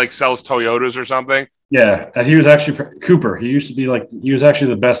 and he like sells Toyotas or something. Yeah, and he was actually Cooper. He used to be like he was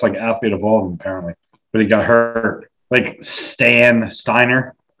actually the best like athlete of all of them apparently, but he got hurt. Like Stan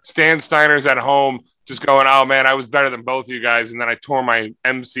Steiner. Stan Steiner's at home just going, oh man, I was better than both of you guys, and then I tore my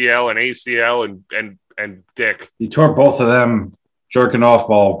MCL and ACL and dick. He tore both of them jerking off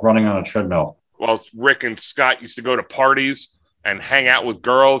while running on a treadmill. While Rick and Scott used to go to parties and hang out with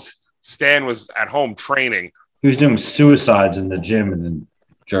girls, Stan was at home training. He was doing suicides in the gym and then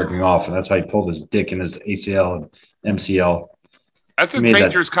jerking off, and that's how he pulled his dick in his ACL and MCL. That's a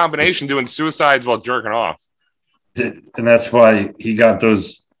dangerous combination, doing suicides while jerking off. And that's why he got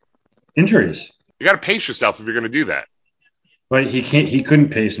those injuries. You got to pace yourself if you're going to do that. But he couldn't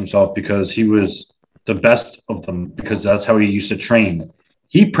pace himself because he was the best of them, because that's how he used to train.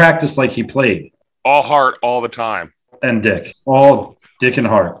 He practiced like he played. All heart, all the time. And dick. All dick and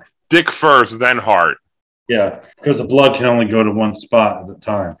heart. Dick first, then heart. Yeah, because the blood can only go to one spot at a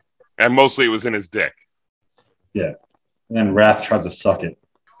time. And mostly it was in his dick. Yeah. And then Wrath tried to suck it.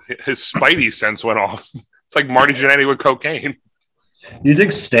 His spidey sense went off. It's like Marty Jannetty with cocaine. You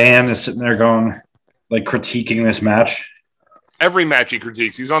think Stan is sitting there going, like, critiquing this match? Every match he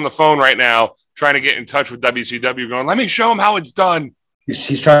critiques. He's on the phone right now trying to get in touch with WCW going, let me show him how it's done.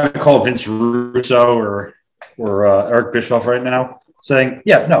 He's trying to call Vince Russo or Eric Bischoff right now, saying,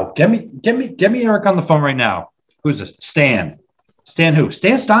 yeah, no, get me Eric on the phone right now. Who's this? Stan. Stan who?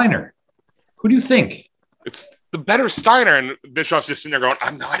 Stan Steiner. Who do you think? It's the better Steiner. And Bischoff's just sitting there going,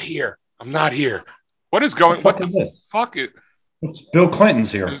 I'm not here. What is going? What the fuck? It's Bill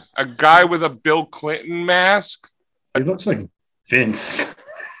Clinton's here. There's a guy with a Bill Clinton mask. He looks like Vince.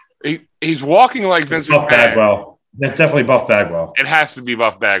 He's walking like Vince Buff Bagwell. That's definitely Buff Bagwell. It has to be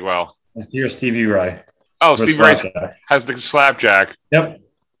Buff Bagwell. Here's Stevie Ray. Oh, Stevie Ray has the slapjack. Yep.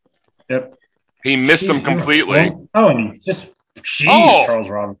 He missed him completely. Oh, and he's just Charles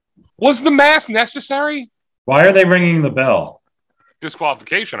Robinson. Was the mask necessary? Why are they ringing the bell?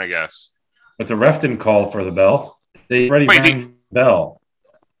 Disqualification, I guess. But the ref didn't call for the bell. They already rang the bell.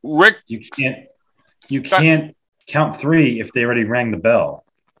 Rick, you can't count three if they already rang the bell.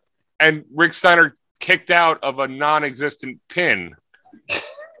 And Rick Steiner kicked out of a non-existent pin.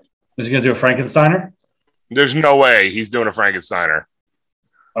 Is he going to do a Frankensteiner? There's no way he's doing a Frankensteiner.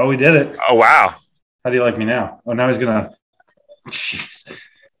 Oh, he did it. Oh, wow. How do you like me now? Oh, now he's going to...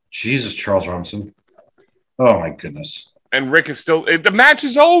 Jesus, Charles Robinson. Oh, my goodness. And Rick is still... The match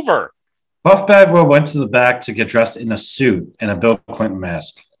is over. Buff Bagwell went to the back to get dressed in a suit and a Bill Clinton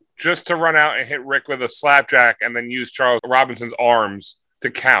mask. Just to run out and hit Rick with a slapjack and then use Charles Robinson's arms to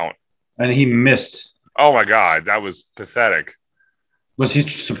count. And he missed. Oh, my God. That was pathetic. Was he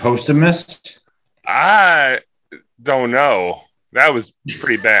supposed to miss? I don't know. That was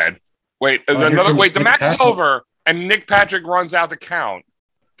pretty bad. Wait, the match is over, and Nick Patrick runs out to count.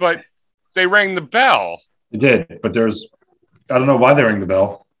 But they rang the bell. They did, but I don't know why they rang the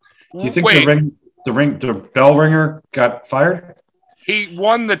bell. Do you think the bell ringer got fired? He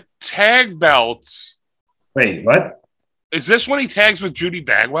won the tag belts. Wait, what? Is this when he tags with Judy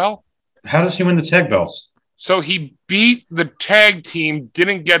Bagwell? How does he win the tag belts? So he beat the tag team,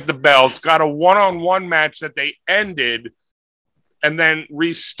 didn't get the belts, got a one-on-one match that they ended, and then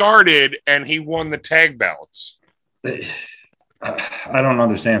restarted, and he won the tag belts. I don't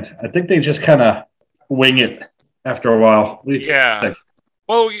understand. I think they just kind of wing it after a while. Yeah.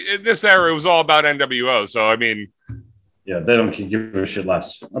 Well, in this era, it was all about NWO, so, I mean... Yeah, they don't give a shit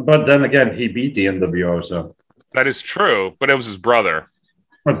less. But then again, he beat the NWO, so... That is true, but it was his brother.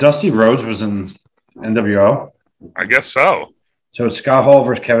 Well, Dusty Rhodes was in NWO? I guess so. So it's Scott Hall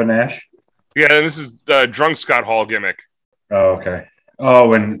versus Kevin Nash? Yeah, this is the drunk Scott Hall gimmick. Oh, okay.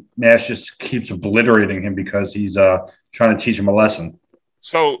 Oh, and Nash just keeps obliterating him because he's trying to teach him a lesson.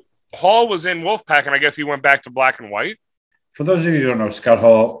 So Hall was in Wolfpack, and I guess he went back to Black and White? For those of you who don't know, Scott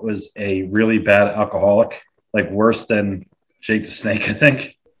Hall was a really bad alcoholic, like worse than Jake the Snake, I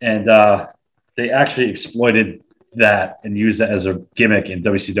think. And they actually exploited that and use that as a gimmick in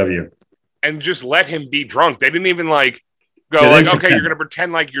WCW. And just let him be drunk. They didn't even like go Yeah, like, they okay, pretend. you're gonna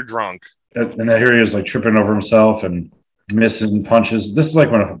pretend like you're drunk. And then here he is like tripping over himself and missing punches. This is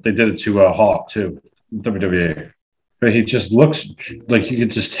like when they did it to Hawk too, WWE. But he just looks like you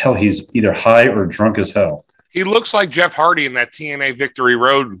could just tell he's either high or drunk as hell. He looks like Jeff Hardy in that TNA Victory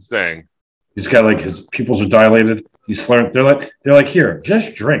Road thing. He's got like his pupils are dilated. He's slurring. They're like, here,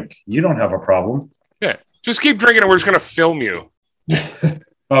 just drink. You don't have a problem. Yeah, just keep drinking, and we're just gonna film you.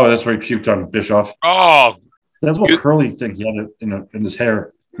 Oh, that's where he puked on Bischoff. Oh, That little curly thing he had in his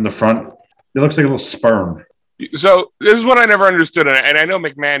hair in the front. It looks like a little sperm. so this is what I never understood, and I know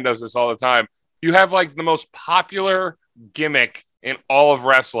McMahon does this all the time. You have like the most popular gimmick in all of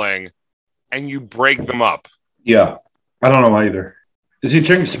wrestling, and you break them up. Yeah, I don't know either. Is he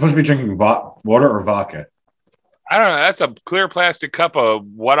supposed to be drinking water or vodka? I don't know. That's a clear plastic cup of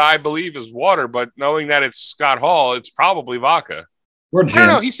what I believe is water, but knowing that it's Scott Hall, it's probably vodka. Or I gin? don't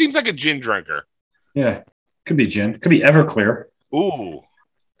know. He seems like a gin drinker. Yeah, could be gin. Could be Everclear. Ooh.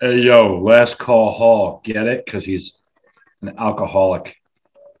 Hey, yo, last call Hall. Get it? Because he's an alcoholic.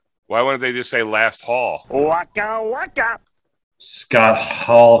 Why wouldn't they just say last hall? Waka waka. Scott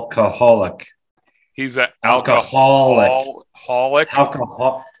Hallaholic. He's an Alcoholic. alcoholic.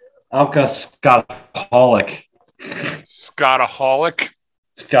 Scottaholic. Scottaholic.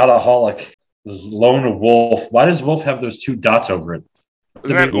 Scottaholic. This is Lone Wolf. Why does Wolf have those two dots over it?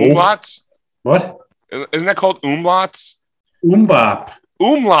 Isn't that Wolf? umlauts? What? Isn't that called umlauts? Umbop.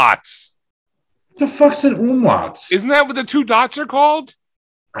 Umlauts. The fuck's an umlauts? Isn't that what the two dots are called?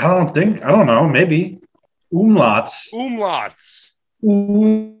 I don't know. Maybe. Umlauts. Umlauts.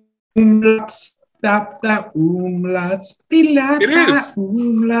 Umlauts. Umlauts. It is.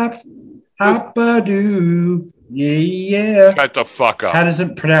 Umlauts. Hoppadoo. Yeah. Shut the fuck How up. does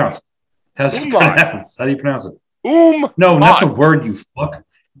it pronounce? How do you pronounce it? No, not the word, you fuck.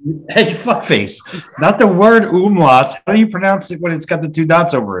 Hey, fuckface. Not the word umlauts. How do you pronounce it when it's got the two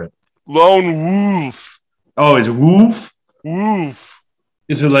dots over it? Lone wolf. Oh, it's woof? Woof.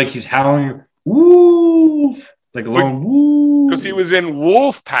 Is it like he's howling? Woof. Like a lone woof. Because he was in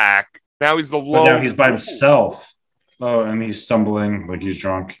Wolf Pack. Now he's the But lone. now he's by himself. Oh, and he's stumbling like he's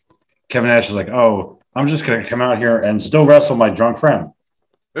drunk. Kevin Nash is like, oh, I'm just going to come out here and still wrestle my drunk friend.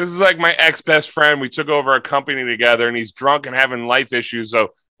 This is like my ex-best friend. We took over a company together, and he's drunk and having life issues, so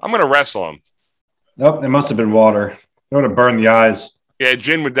I'm going to wrestle him. Nope, it must have been water. It would have burned the eyes. Yeah,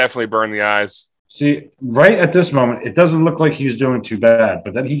 gin would definitely burn the eyes. See, right at this moment, it doesn't look like he's doing too bad,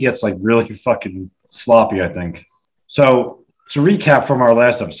 but then he gets like really fucking sloppy, I think. So to recap from our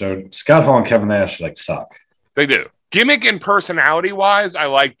last episode, Scott Hall and Kevin Nash like suck. They do. Gimmick and personality-wise, I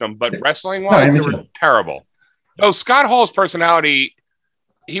like them, but wrestling-wise, No, they were terrible. Oh, Scott Hall's personality,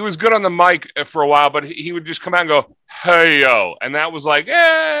 he was good on the mic for a while, but he would just come out and go, hey, yo. And that was like,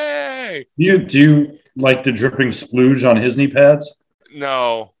 hey. Do you like the dripping splooge on his knee pads?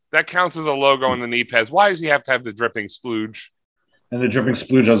 No, that counts as a logo on the knee pads. Why does he have to have the dripping splooge? And the dripping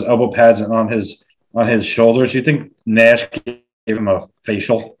splooge on his elbow pads and on his shoulders. You think Nash gave him a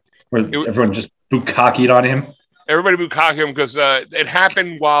facial where everyone just bukkakied on him? Everybody bukkakied him because it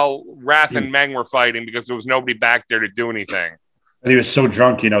happened while Wrath and Meng were fighting because there was nobody back there to do anything. And he was so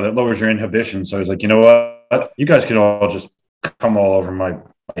drunk, that lowers your inhibition. So he's like, you know what? You guys could all just come all over my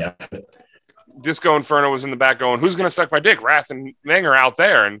outfit. Disco Inferno was in the back going, who's going to suck my dick? Wrath and Meng are out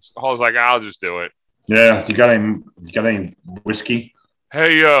there. And Hall's like, I'll just do it. Yeah, you got any whiskey?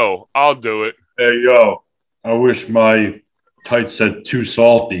 Hey, yo, I'll do it. Hey, yo, I wish my tights said too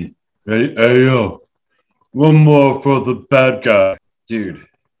salty. Hey, yo, one more for the bad guy. Dude,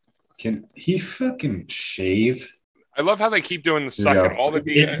 can he fucking shave? I love how they keep doing the sucking. All the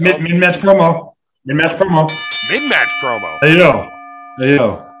Mid-match promo. Mid-match promo. Mid-match promo. Hey, yo.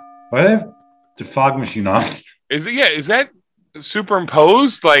 Why do they have the fog machine on? Is that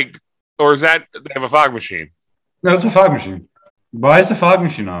superimposed? Or is that they have a fog machine? No, it's a fog machine. Why is the fog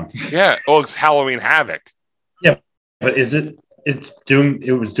machine on? Yeah. Oh, it's Halloween Havoc. Yeah, but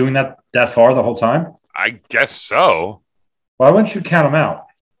it was doing that far the whole time? I guess so. Why wouldn't you count him out?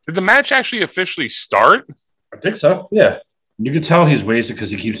 Did the match actually officially start? I think so. Yeah. You could tell he's wasted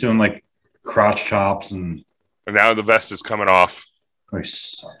because he keeps doing like crotch chops and now the vest is coming off. Oh, he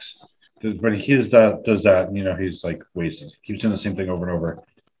sucks. But he does that, he's like wasted. He keeps doing the same thing over and over.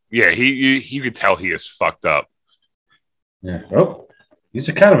 Yeah, you could tell he is fucked up. Yeah. Oh, he's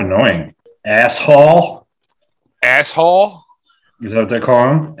a kind of annoying asshole. Asshole? Is that what they call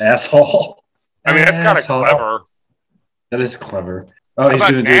him? Asshole. I mean, that's kind of clever. That is clever. Oh, he's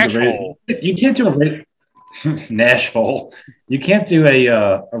going to do the raise. You can't do a raise. Nashville. You can't do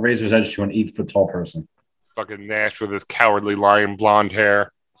a razor's edge to an 8-foot tall person. Fucking Nash with his cowardly lion blonde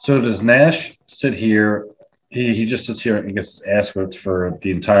hair. So does Nash sit here? He just sits here and gets his ass whipped for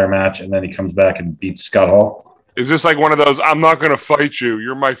the entire match, and then he comes back and beats Scott Hall. Is this like one of those, I'm not going to fight you,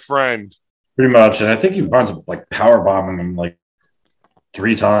 you're my friend? Pretty much. And I think he winds up like power bombing him like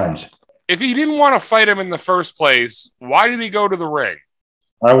 3 times. If he didn't want to fight him in the first place, why did he go to the ring?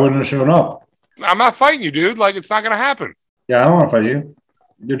 I wouldn't have shown up. I'm not fighting you, dude. Like, it's not going to happen. Yeah, I don't want to fight you.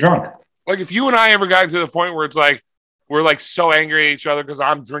 You're drunk. Like, if you and I ever got to the point where it's like, we're like so angry at each other because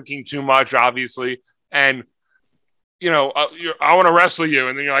I'm drinking too much, obviously, and I want to wrestle you.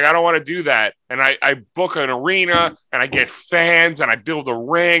 And then you're like, I don't want to do that. And I book an arena and I get fans and I build a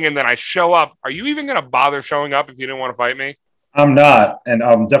ring and then I show up. Are you even going to bother showing up if you didn't want to fight me? I'm not. And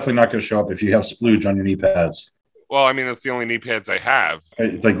I'm definitely not going to show up if you have splooge on your knee pads. Well, I mean, that's the only knee pads I have.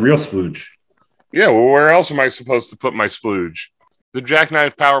 Like real splooge. Yeah. Well, where else am I supposed to put my splooge? The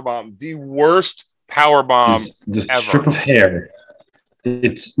jackknife powerbomb, the worst powerbomb This ever. strip of hair.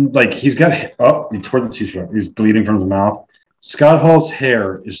 It's like he tore the t-shirt. He's bleeding from his mouth. Scott Hall's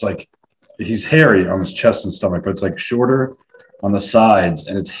hair is like, he's hairy on his chest and stomach, but it's like shorter on the sides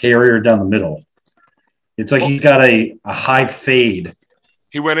and it's hairier down the middle. It's like he's got a high fade.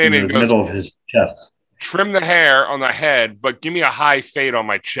 He went in and the goes, middle of his chest. trim the hair on the head, but give me a high fade on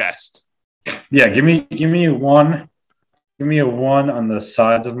my chest. Yeah, give me a one on the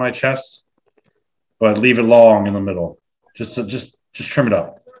sides of my chest, but leave it long in the middle. Just trim it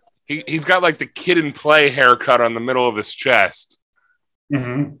up. He's got like the Kid and Play haircut on the middle of his chest.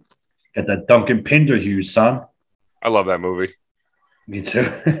 Mm-hmm. Got that Duncan Pinder hue, son. I love that movie. Me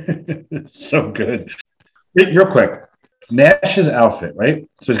too. It's so good. Real quick, Nash's outfit, right?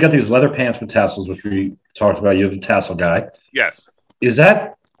 So he's got these leather pants with tassels, which we talked about. You're the tassel guy. Yes. Is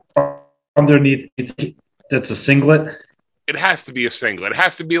that underneath? That's a singlet? It has to be a singlet. It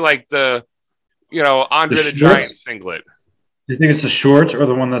has to be like the, Andre the shorts? Giant singlet. Do you think it's the shorts or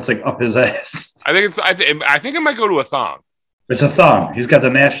the one that's like up his ass? I think it might go to a thong. It's a thong. He's got the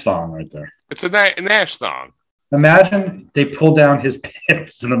Nash thong right there. It's a Nash thong. Imagine they pulled down his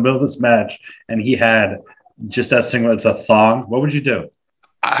pants in the middle of this match and he had just that singlet. It's a thong. What would you do?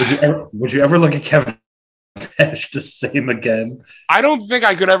 Would you ever look at Kevin Nash the same again? I don't think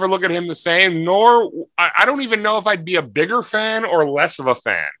I could ever look at him the same, nor I don't even know if I'd be a bigger fan or less of a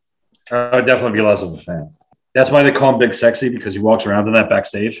fan. I'd definitely be less of a fan. That's why they call him Big Sexy, because he walks around in that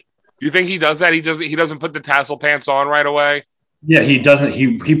backstage. You think he does that? He doesn't put the tassel pants on right away? Yeah, he doesn't.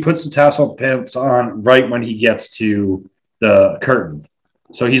 He puts the tassel pants on right when he gets to the curtain.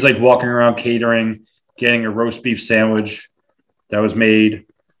 So he's like walking around catering, getting a roast beef sandwich that was made,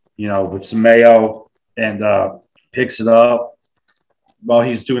 with some mayo, and picks it up. While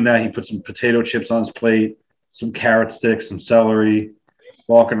he's doing that, he puts some potato chips on his plate, some carrot sticks, some celery,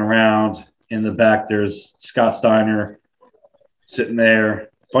 walking around. In the back, there's Scott Steiner sitting there, a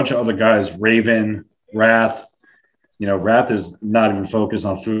bunch of other guys, Raven, Wrath. Wrath is not even focused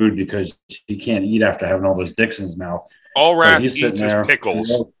on food because he can't eat after having all those dicks in his mouth. All Wrath eats is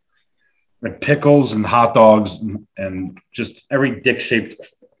pickles. And pickles and hot dogs and just every dick-shaped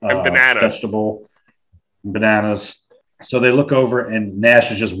and bananas. vegetable, and bananas. So they look over, and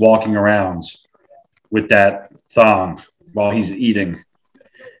Nash is just walking around with that thong while he's eating.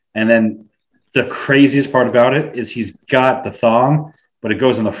 And then the craziest part about it is he's got the thong, but it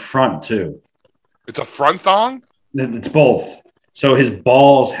goes in the front too. It's a front thong? It's both. So his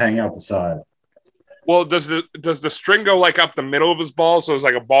balls hang out the side. Well, does the string go like up the middle of his balls, so it's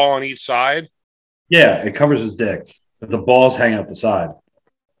like a ball on each side? Yeah, it covers his dick, but the balls hang out the side.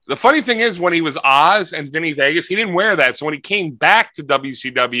 The funny thing is, when he was Oz and Vinny Vegas, he didn't wear that. So when he came back to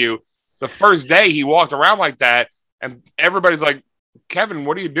WCW, the first day he walked around like that, and everybody's like, Kevin,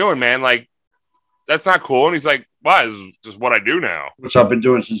 what are you doing, man? Like, that's not cool. And he's like, wow, this is just what I do now. Which I've been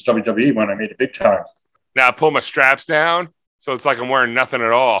doing since WWE when I made it big time. Now I pull my straps down, so it's like I'm wearing nothing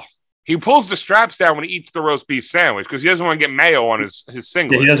at all. He pulls the straps down when he eats the roast beef sandwich because he doesn't want to get mayo on his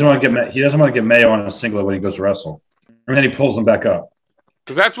singlet. Yeah, he doesn't want to get mayo on his singlet when he goes to wrestle. And then he pulls them back up.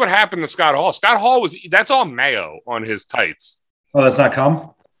 Because that's what happened to Scott Hall. Scott Hall that's all mayo on his tights. Oh, that's not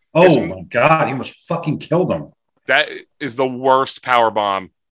cum? Oh, my God. He must fucking kill them. That is the worst power bomb.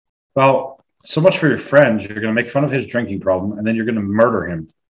 Well, so much for your friends. You're going to make fun of his drinking problem, and then you're going to murder him.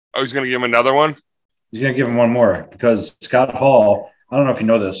 Oh, he's going to give him another one? He's going to give him one more because Scott Hall, I don't know if you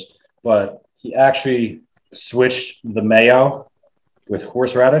know this, but he actually switched the mayo with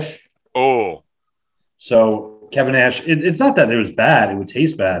horseradish. Oh. So Kevin Nash, it's not that it was bad. It would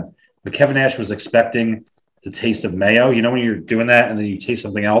taste bad. But Kevin Nash was expecting the taste of mayo. You know when you're doing that and then you taste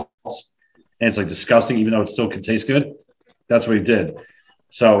something else and it's like disgusting even though it still could taste good? That's what he did.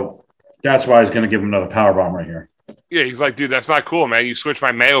 So That's why he's going to give him another powerbomb right here. Yeah, he's like, dude, that's not cool, man. You switched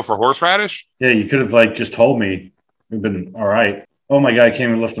my mayo for horseradish? Yeah, you could have like just told me. We've been all right. Oh my God, I can't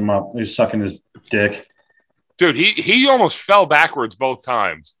even lift him up. He's sucking his dick. Dude, he almost fell backwards both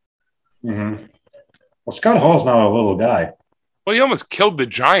times. Mm-hmm. Well, Scott Hall's not a little guy. Well, he almost killed the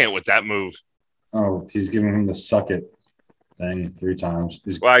Giant with that move. Oh, he's giving him the suck it thing 3 times.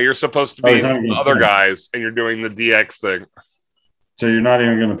 Wow, you're supposed to be other guys, and you're doing the DX thing. So you're not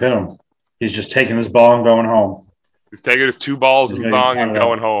even going to pin him. He's just taking his ball and going home. He's taking his 2 balls and thong and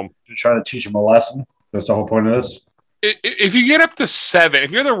going home. You're trying to teach him a lesson. That's the whole point of this. If you get up to 7,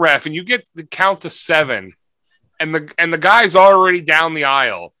 if you're the ref and you get the count to 7, and the guy's already down the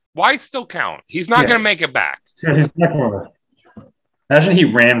aisle, why still count? He's not going to make it back. He's not going to. Imagine he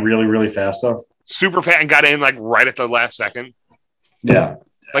ran really, really fast, though. Super fast and got in like right at the last second. Yeah.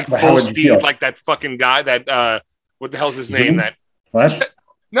 Like full speed, like that fucking guy that, what the hell's his name? That Flash?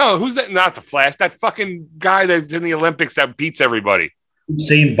 No, who's that? Not the Flash. That fucking guy that's in the Olympics that beats everybody.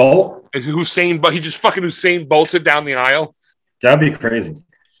 Usain Bolt? It's Hussein, but he just fucking Usain bolts it down the aisle. That'd be crazy.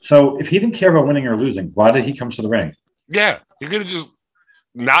 So if he didn't care about winning or losing, why did he come to the ring? Yeah, he could have just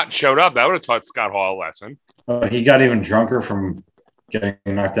not showed up. That would have taught Scott Hall a lesson. He got even drunker from getting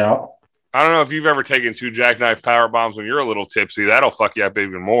knocked out. I don't know if you've ever taken 2 jackknife power bombs when you're a little tipsy. That'll fuck you up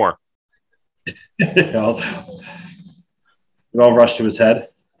even more. It all rushed to his head.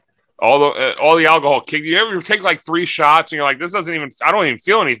 All the alcohol kicked you. Ever take like 3 shots and you're like, this doesn't even, I don't even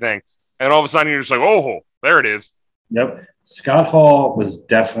feel anything. And all of a sudden you're just like, oh, there it is. Yep. Scott Hall was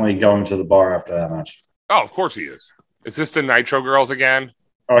definitely going to the bar after that match. Oh, of course he is. Is this the Nitro Girls again?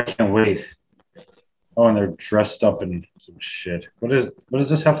 Oh, I can't wait. Oh, and they're dressed up in some shit. What does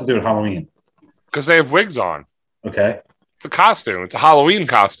this have to do with Halloween? Because they have wigs on. Okay. It's a costume. It's a Halloween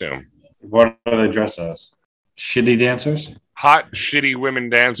costume. What are they dressed as? Shitty dancers? Hot, shitty women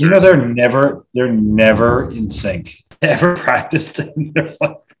dancers. You know, they're never in sync. Never practiced in their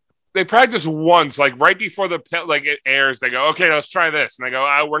life. They practice once, like right before it airs. They go, okay, let's try this. And they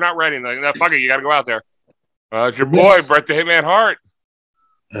go, we're not ready. And they're like, no, fuck it, you got to go out there. It's your boy, Bret the Hitman Hart.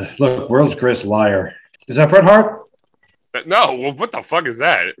 Look, world's greatest liar. Is that Bret Hart? No, well, what the fuck is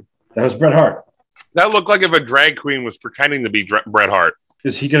that? That was Bret Hart. That looked like if a drag queen was pretending to be Bret Hart.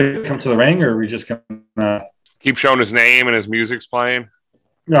 Is he going to come to the ring, or are we just going to keep showing his name and his music's playing?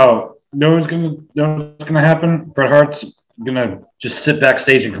 No one's going to happen. Bret Hart's going to just sit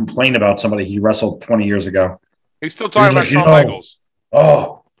backstage and complain about somebody he wrestled 20 years ago. He's still talking about Shawn Michaels.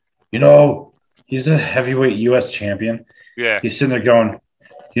 Oh, he's a heavyweight U.S. champion. Yeah. He's sitting there going,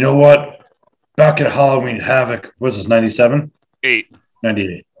 you know what? Back at Halloween Havoc, was this 97?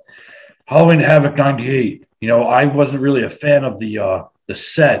 98. Halloween Havoc 98. I wasn't really a fan of the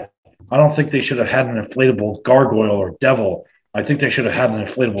set. I don't think they should have had an inflatable gargoyle or devil. I think they should have had an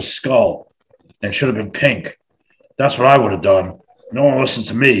inflatable skull and should have been pink. That's what I would have done. No one listens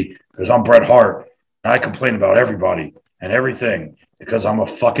to me because I'm Bret Hart. And I complain about everybody and everything because I'm a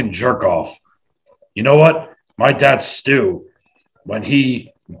fucking jerk off. You know what? My dad Stu, when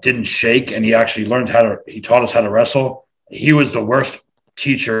he didn't shake and he actually he taught us how to wrestle, he was the worst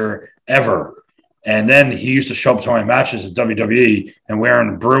teacher ever. And then he used to show up to my matches at WWE and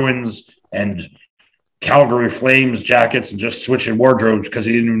wearing Bruins and Calgary Flames jackets and just switching wardrobes because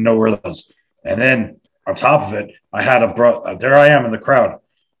he didn't even know where it was. And then on top of it, I had there I am in the crowd.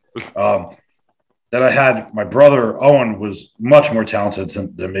 That I had my brother Owen was much more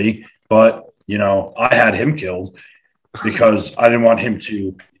talented than me, but I had him killed because I didn't want him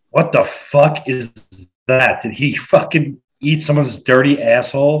to. What the fuck is that? Did he fucking eat someone's dirty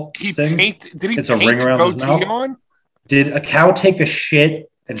asshole thing? Did he it's paint a ring around his mouth? On? Did a cow take a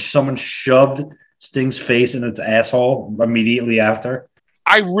shit and someone shoved Sting's face in its asshole immediately after?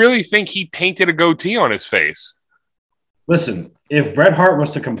 I really think he painted a goatee on his face. Listen, if Bret Hart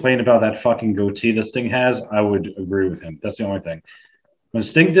was to complain about that fucking goatee this Sting has, I would agree with him. That's the only thing. When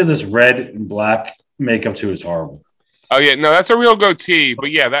Sting did this red and black makeup to his horrible. Oh yeah, no, that's a real goatee.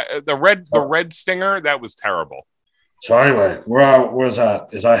 But yeah, that the red Stinger, that was terrible. So anyway, where I was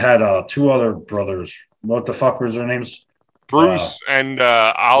at is I had 2 other brothers. What the fuck was their names? Bruce and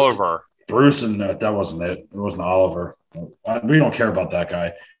Oliver. Bruce and that wasn't it. It wasn't Oliver. We don't care about that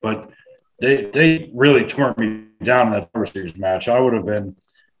guy. But they really tore me down in that first series match. I would have been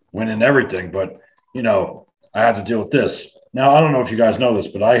winning everything, but I had to deal with this. Now I don't know if you guys know this,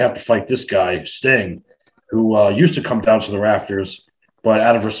 but I have to fight this guy Sting, who used to come down to the rafters, but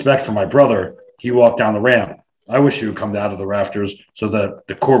out of respect for my brother, he walked down the ramp. I wish he would come down to the rafters so that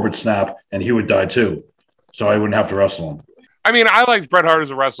the cord would snap and he would die too, so I wouldn't have to wrestle him. I mean, I like Bret Hart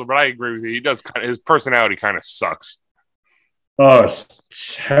as a wrestler, but I agree with you. He does his personality kind of sucks. Oh, it's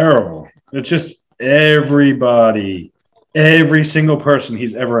terrible. It's just everybody, every single person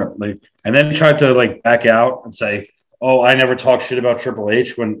he's ever like, and then tried to like back out and say, "Oh, I never talk shit about Triple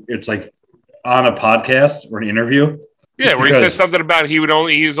H," when it's like on a podcast or an interview. Yeah, where he says something about he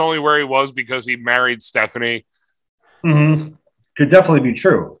was only where he was because he married Stephanie. Mm-hmm. Could definitely be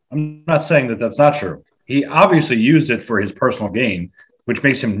true. I'm not saying that that's not true. He obviously used it for his personal gain, which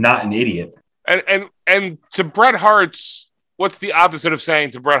makes him not an idiot. And to Bret Hart's, what's the opposite of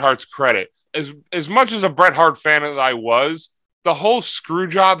saying to Bret Hart's credit? As much as a Bret Hart fan as I was, the whole screw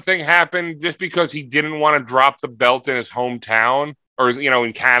job thing happened just because he didn't want to drop the belt in his hometown or,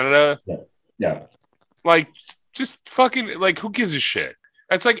 in Canada. Yeah. Like, just fucking, like, who gives a shit?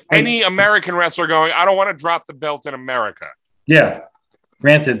 That's like any American wrestler going, I don't want to drop the belt in America. Yeah.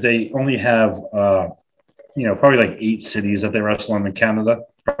 Granted, they only have, probably like 8 cities that they wrestle in Canada,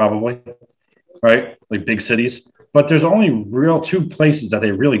 probably, right? Like big cities. But there's only real 2 places that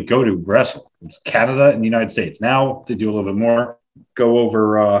they really go to wrestle. It's Canada and the United States. Now they do a little bit more, go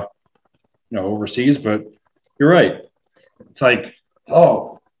over, overseas. But you're right. It's like,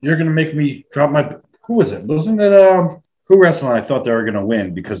 oh, you're going to make me drop my – who was it? Wasn't it who wrestling I thought they were going to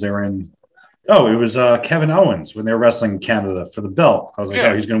win because they were in – oh, it was Kevin Owens when they were wrestling in Canada for the belt. I was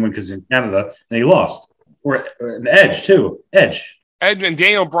like, he's going to win because he's in Canada, and he lost. Or an Edge, too. Edge and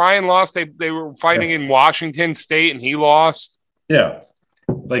Daniel Bryan lost. They were fighting in Washington State, and he lost. Yeah.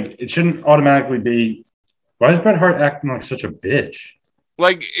 Like, it shouldn't automatically be – why is Bret Hart acting like such a bitch?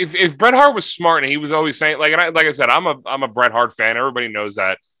 Like, if Bret Hart was smart and he was always saying – like I said, I'm a Bret Hart fan. Everybody knows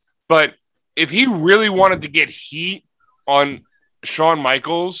that. But if he really wanted to get heat on Shawn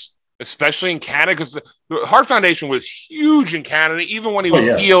Michaels – especially in Canada, because the Hart Foundation was huge in Canada, even when he was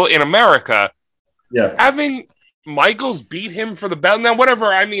heel in America. Yeah. Having Michaels beat him for the belt. Now,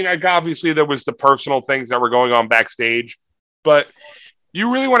 whatever, I mean, obviously there was the personal things that were going on backstage, but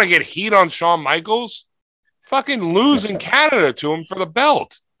you really want to get heat on Shawn Michaels? Fucking lose in Canada to him for the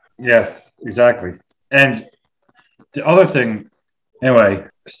belt. Yeah, exactly. And the other thing, anyway,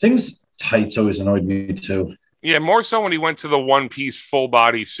 Sting's tights always annoyed me too. Yeah, more so when he went to the one-piece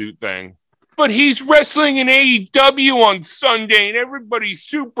full-body suit thing. But he's wrestling in AEW on Sunday, and everybody's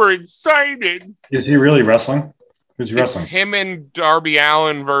super excited. Is he really wrestling? Who's he wrestling? It's him and Darby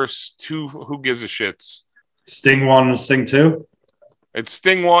Allin versus 2 who gives a shits. Sting 1 and Sting 2? It's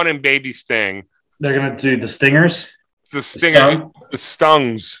Sting 1 and Baby Sting. They're going to do the Stingers? The Stinger. The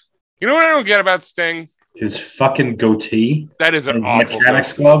Stungs. You know what I don't get about Sting? His fucking goatee. That is an awful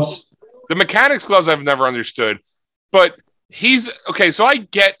mechanics gloves. The mechanics gloves I've never understood, but he's okay. So I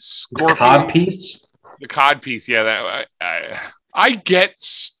get Scorpion. The cod piece. Yeah, I get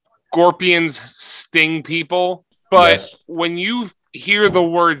Scorpion's Sting people, but when you hear the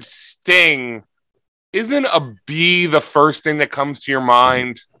word Sting, isn't a B the first thing that comes to your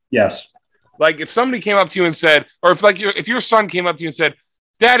mind? Yes. Like if somebody came up to you and said, or if your son came up to you and said,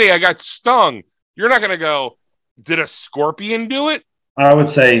 "Daddy, I got stung," you're not going to go, "Did a scorpion do it?" I would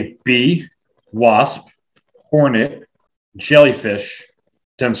say B, wasp, hornet, jellyfish,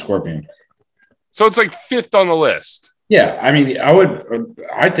 then scorpion. So it's like 5th on the list. Yeah, I mean,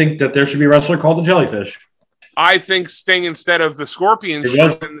 I think that there should be a wrestler called the jellyfish. I think Sting instead of the scorpion should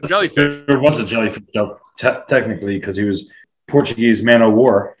have been the jellyfish. There was a jellyfish, technically, because he was Portuguese man of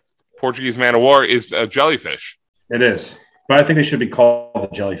war. Portuguese man of war is a jellyfish. It is. But I think they should be called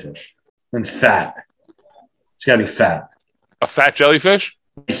the jellyfish. And fat. It's got to be fat. A fat jellyfish?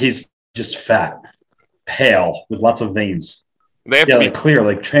 He's just fat, pale, with lots of veins. They have to be clear,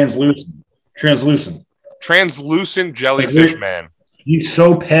 like translucent. Translucent jellyfish man. He's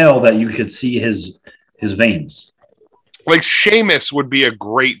so pale that you could see his veins. Like Sheamus would be a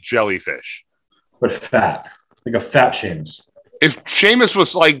great jellyfish. But fat. Like a fat Sheamus. If Sheamus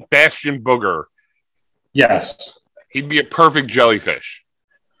was like Bastion Booger. Yes. He'd be a perfect jellyfish.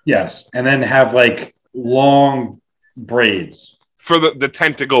 Yes. And then have like long braids for the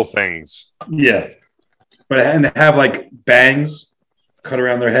tentacle things. Yeah, and have like bangs cut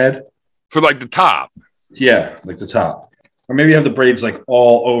around their head for like the top. Yeah, like the top, or maybe have the braids like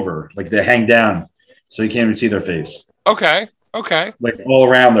all over, like they hang down, so you can't even see their face. Okay, like all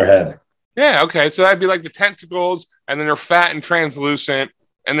around their head. Yeah, okay, so that'd be like the tentacles, and then they're fat and translucent,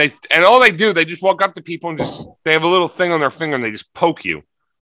 and all they do, they just walk up to people and they have a little thing on their finger and they just poke you,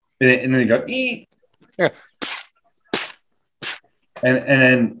 and then they go eat. Yeah. And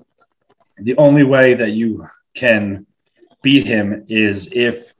then the only way that you can beat him is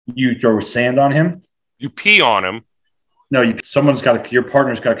if you throw sand on him. You pee on him. No, your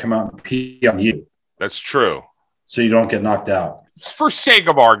partner's got to come out and pee on you. That's true. So you don't get knocked out. For sake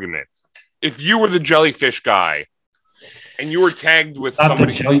of argument, if you were the jellyfish guy and you were tagged with Not the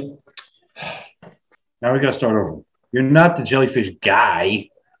somebody. jelly. Now we got to start over. You're not the jellyfish guy.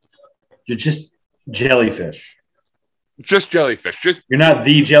 You're just jellyfish. Just jellyfish. You're not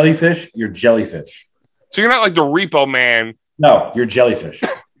the jellyfish. You're jellyfish. So you're not like the repo man, No, you're jellyfish.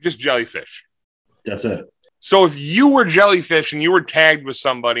 just jellyfish. That's it. So if you were jellyfish and you were tagged with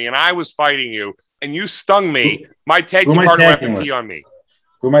somebody and I was fighting you and you stung me, my tag who team am I partner would have to tagging with? pee on me.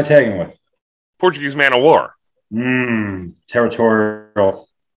 Who am I tagging with? Portuguese man of war. Territorial.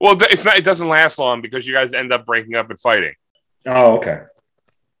 Well, it's not. It doesn't last long because you guys end up breaking up and fighting. Oh, okay.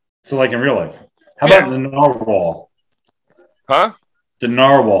 So like in real life. How Yeah. about the narwhal? Huh? The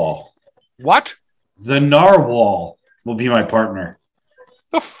narwhal. What? The narwhal will be my partner.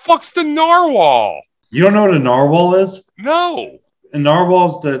 The fuck's the narwhal? You don't know what a narwhal is? No. A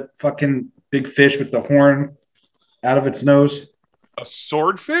narwhal's the fucking big fish with the horn out of its nose. A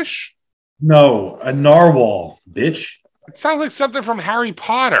swordfish? No, a narwhal, bitch. It sounds like something from Harry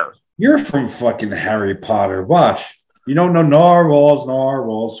Potter. You're from fucking Harry Potter. Watch. You don't know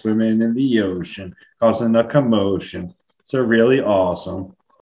narwhals swimming in the ocean, causing a commotion. So really awesome.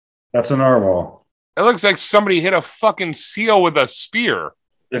 That's a narwhal. It looks like somebody hit a fucking seal with a spear.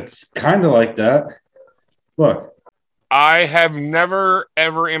 It's kind of like that. Look. I have never,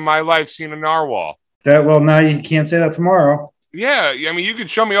 ever in my life seen a narwhal. Now you can't say that tomorrow. Yeah, I mean, you could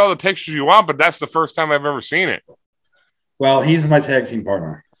show me all the pictures you want, but that's the first time I've ever seen it. Well, he's my tag team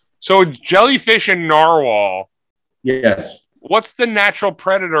partner. So jellyfish and narwhal, Yes. what's the natural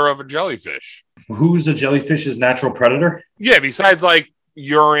predator of a jellyfish? Who's a jellyfish's natural predator? Yeah, besides like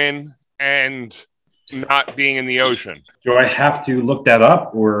urine and not being in the ocean. Do I have to look that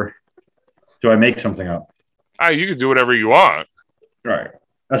up or do I make something up? You could do whatever you want. All right.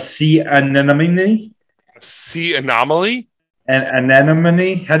 A sea anemone? Sea anomaly? An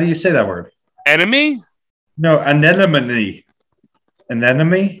anemone? How do you say that word? Enemy? No, anemone.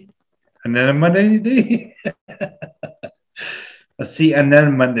 Anemone? Anemone? A sea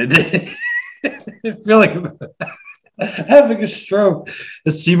anemone. I feel like I'm having a stroke.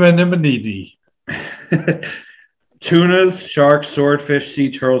 A sea anemone. Tunas, sharks, swordfish,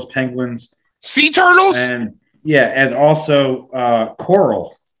 sea turtles, penguins. Sea turtles? And also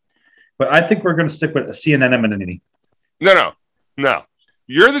coral. But I think we're going to stick with a sea anemone. No.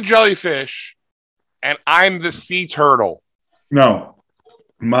 You're the jellyfish, and I'm the sea turtle. No,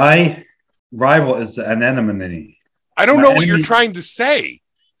 my rival is the anemone. I don't know what you're trying to say.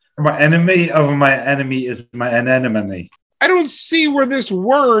 My enemy of my enemy is my anemone. I don't see where this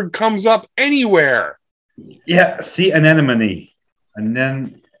word comes up anywhere. Yeah, see anemone.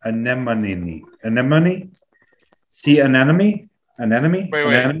 Anemone. See anemone? Anemone? Wait.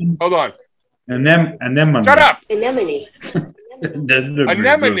 Anemone? Hold on. Anemone. Shut up. Anemone.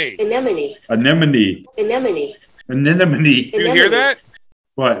 Anemone. Anemone. Anemone. Anemone. Anemone. Do you hear that?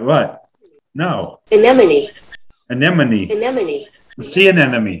 What? No. Anemone. Anemone. Anemone. See an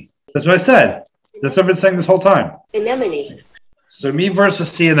enemy. That's what I said. That's what I've been saying this whole time. Anemone. So me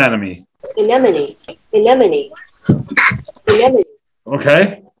versus see an enemy. Anemone. Anemone. Anemone.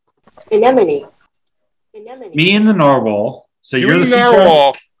 Okay? Anemone. Anemone. Me and the narwhal. So You you're and the the sea turtle.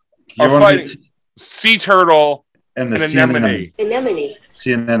 narwhal You are wanna fighting be- sea turtle and and the sea anemone. anemone. Anemone.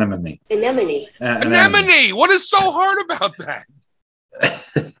 Sea anemone. Anemone. Anemone! What is so hard about that?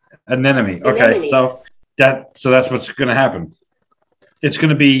 Anemone. Okay, Anemone. so that's what's going to happen. It's going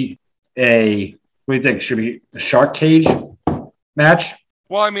to be what do you think? Should be a shark cage match?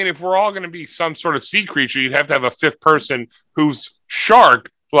 Well, I mean, if we're all going to be some sort of sea creature, you'd have to have a fifth person who's shark,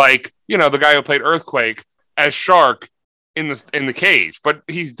 like, you know, the guy who played Earthquake as shark in the cage. But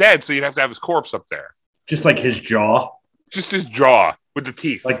he's dead, so you'd have to have his corpse up there. Just like his jaw, Just his jaw with the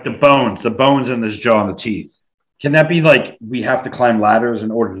teeth. like the bones in his jaw and the teeth. Can that be like we have to climb ladders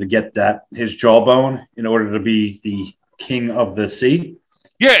in order to get his jawbone in order to be the king of the sea?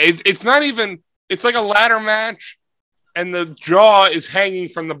 Yeah, it's not even. It's like a ladder match, and the jaw is hanging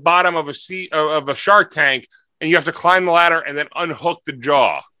from the bottom of a shark tank, and you have to climb the ladder and then unhook the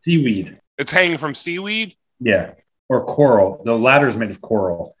jaw. Seaweed. It's hanging from seaweed. Yeah. Or coral. The ladder is made of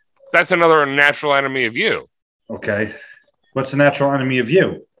coral. That's another natural enemy of you. Okay. What's the natural enemy of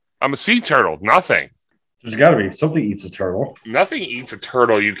you? I'm a sea turtle. Nothing. There's got to be. Something eats a turtle. Nothing eats a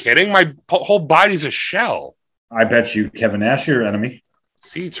turtle. You kidding? My whole body's a shell. I bet you Kevin Nash is your enemy.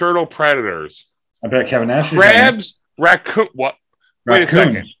 Sea turtle predators. I bet Kevin Nash is your enemy. Crabs, raccoon. What? Wait a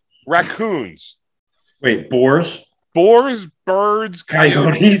second. Raccoons. Raccoons, Wait, boars? boars, birds,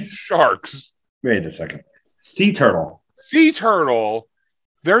 coyotes, Coyotes. sharks. Wait a second. Sea turtle. Sea turtle.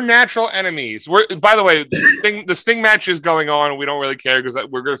 They're natural enemies. By the way, the sting match is going on, and we don't really care because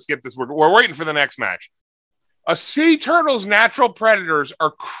we're going to skip this. We're waiting for the next match. A sea turtle's natural predators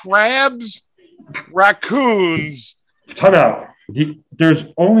are crabs, raccoons. Time out. There's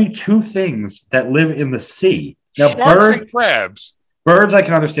only two things that live in the sea. Now, Sharks and crabs. birds I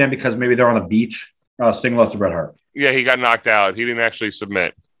can understand because maybe they're on a beach. Sting lost to Bret Hart. Yeah, he got knocked out. He didn't actually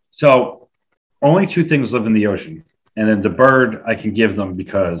submit. So only two things live in the ocean. And then the bird I can give them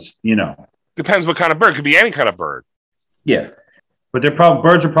because, Depends what kind of bird. It could be any kind of bird. Yeah. But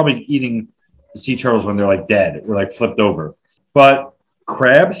birds are probably eating the sea turtles when they're like dead or like flipped over. But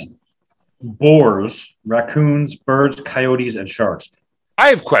crabs, boars, raccoons, birds, coyotes, and sharks. I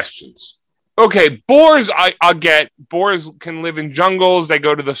have questions. Okay, boars, I'll get. Boars can live in jungles. They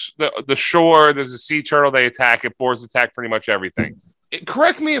go to the shore. There's a sea turtle. They attack it. Boars attack pretty much everything.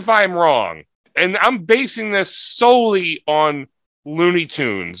 Correct me if I'm wrong. And I'm basing this solely on Looney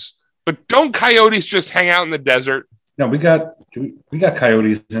Tunes. But don't coyotes just hang out in the desert? No, we got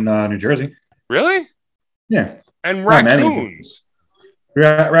coyotes in New Jersey. Really? Yeah. And raccoons.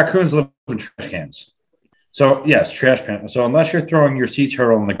 Raccoons live in trash cans. So, yes, trash can. So, unless you're throwing your sea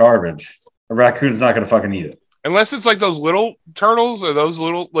turtle in the garbage, a raccoon's not going to fucking eat it. Unless it's like those little turtles or those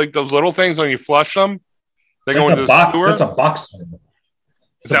little things when you flush them, they go into the sewer. That's a box turtle.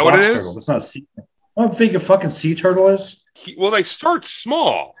 Is that what it is? Turtle. It's not a sea. I don't think a fucking sea turtle is. Well, they start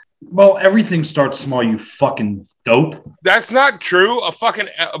small. Well, everything starts small, you fucking dope. That's not true.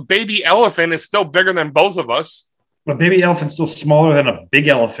 A baby elephant is still bigger than both of us. A baby elephant's still smaller than a big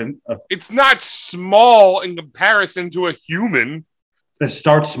elephant. It's not small in comparison to a human. It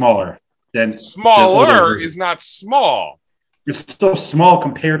starts smaller. Smaller is not small. It's still small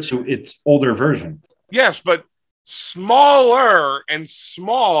compared to its older version. Yes, but smaller and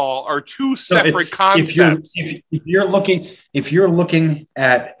small are two separate concepts. If you're looking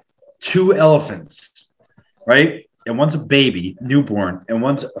at two elephants, right? And one's a baby, newborn, and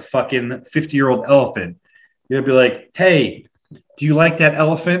one's a fucking 50-year-old elephant. You're going to be like, hey, do you like that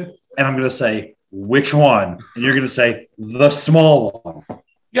elephant? And I'm going to say, which one? And you're going to say, the small one.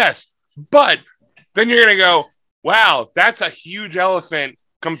 Yes, but then you're going to go, wow, that's a huge elephant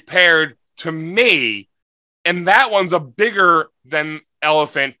compared to me. And that one's a bigger than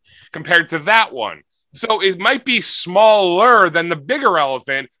elephant compared to that one. So it might be smaller than the bigger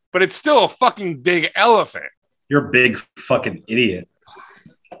elephant, but it's still a fucking big elephant. You're a big fucking idiot.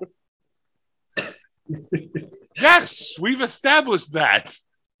 Yes, we've established that.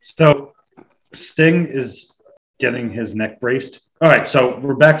 So Sting is getting his neck braced. All right, so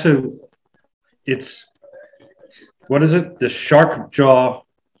we're back to what is it? The shark,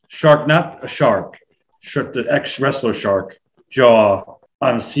 not a shark. The ex-wrestler shark jaw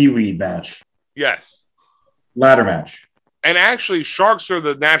on a seaweed match. Yes. Ladder match. And actually, sharks are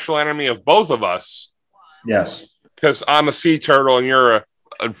the natural enemy of both of us. Yes. Because I'm a sea turtle and you're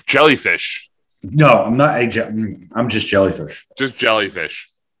a jellyfish. No, I'm not I'm just jellyfish. Just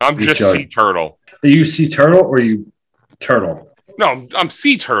jellyfish. I'm just sea turtle. Are you sea turtle or are you turtle? No, I'm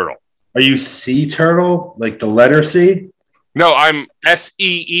sea turtle. Are you sea turtle? Like the letter C? No, I'm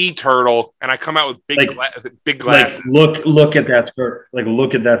SEE turtle, and I come out with big glasses. Like look at that turtle. Like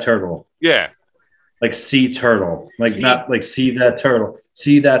look at that turtle. Yeah. Like sea turtle. Like not like see that turtle.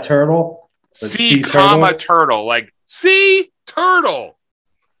 See that turtle? Like sea comma turtle. Like sea turtle.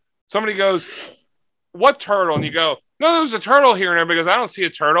 Somebody goes, what turtle? And you go, no, there's a turtle here. And everybody goes, I don't see a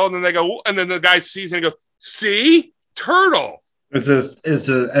turtle. And then they go, and then the guy sees it and he goes, see? Turtle. Is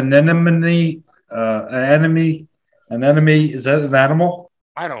an anemone an enemy? Is that an animal?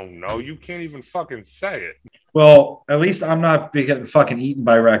 I don't know. You can't even fucking say it. Well, at least I'm not getting fucking eaten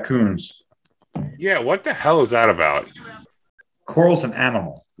by raccoons. Yeah, what the hell is that about? Coral's an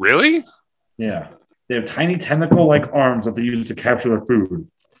animal. Really? Yeah. They have tiny tentacle-like arms that they use to capture their food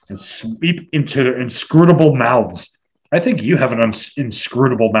and sweep into their inscrutable mouths. I think you have an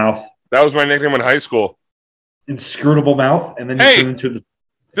inscrutable mouth. That was my nickname in high school. Inscrutable mouth, and then you turn into the...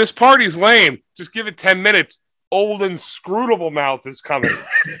 This party's lame. Just give it 10 minutes. Old inscrutable mouth is coming.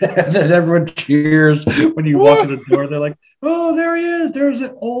 And then everyone cheers when you walk in the door. They're like, oh, there he is. There's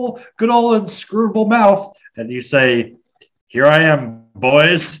an good old inscrutable mouth. And you say, here I am,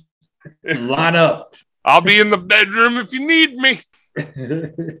 boys. Line up. I'll be in the bedroom if you need me.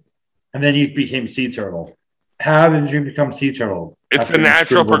 And then you became Sea Turtle. How did you become Sea Turtle? It's a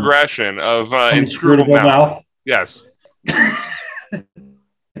natural progression of inscrutable mouth. Yes.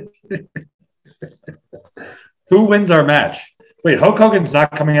 Who wins our match? Wait, Hulk Hogan's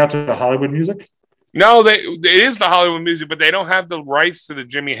not coming out to the Hollywood music? No, it is the Hollywood music, but they don't have the rights to the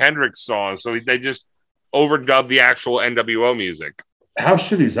Jimi Hendrix song, so they just overdub the actual NWO music. How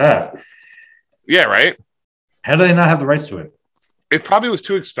shitty is that? Yeah, right? How do they not have the rights to it? It probably was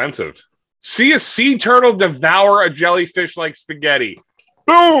too expensive. See a sea turtle devour a jellyfish like spaghetti.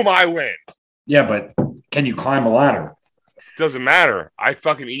 Boom, I win. Yeah, but can you climb a ladder? Doesn't matter. I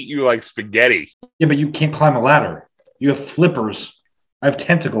fucking eat you like spaghetti. Yeah, but you can't climb a ladder. You have flippers. I have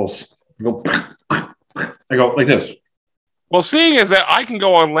tentacles. I go like this. Well, seeing as that I can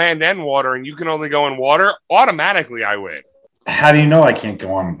go on land and water and you can only go in water, automatically I win. How do you know I can't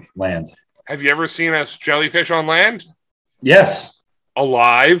go on land? Have you ever seen a jellyfish on land? Yes.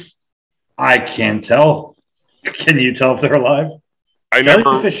 Alive? I can't tell. Can you tell if they're alive?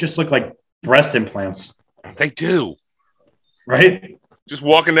 Jellyfish just look like breast implants. They do. Right? Just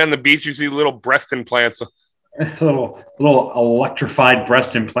walking down the beach, you see little breast implants. little electrified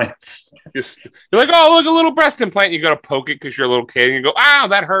breast implants. You're like, oh, look, a little breast implant. You got to poke it because you're a little kid. And you go, ow,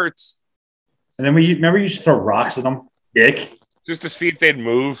 that hurts. And then remember you used to throw rocks at them? Dick? Just to see if they'd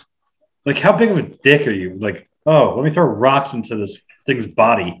move. Like, how big of a dick are you? Like, oh, let me throw rocks into this thing's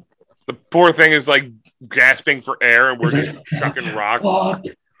body. The poor thing is like gasping for air and we're just chucking rocks.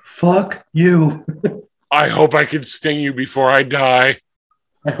 Fuck you. I hope I can sting you before I die.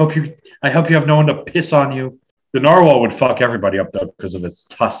 I hope you have no one to piss on you. The narwhal would fuck everybody up though because of its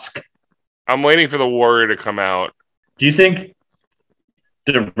tusk. I'm waiting for the warrior to come out. Do you think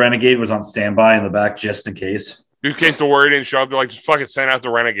the renegade was on standby in the back just in case? In case the warrior didn't show up, they're like, just fucking send out the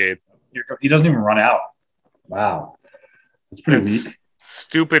renegade. He doesn't even run out. Wow. That's pretty weak.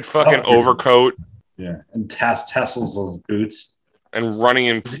 Stupid fucking overcoat. Yeah. And tassels those boots. And running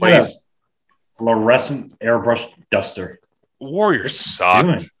in place. Fluorescent airbrush duster. Warriors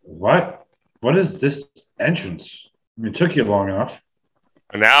suck. What? What is this entrance? I mean, it took you long enough.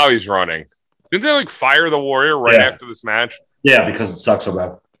 And now he's running. Didn't they like fire the warrior right after this match? Yeah, because it sucks so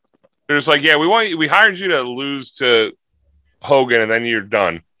bad. They're just like, yeah, we hired you to lose to Hogan, and then you're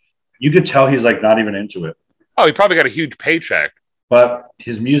done. You could tell he's like not even into it. Oh, he probably got a huge paycheck. But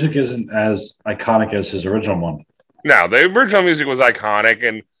his music isn't as iconic as his original one. No, the original music was iconic,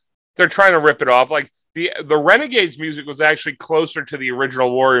 and they're trying to rip it off. Like the Renegades music was actually closer to the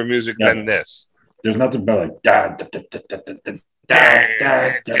original Warrior music than this. There's nothing but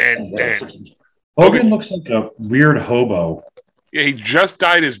Hogan looks like a weird hobo. Yeah, he just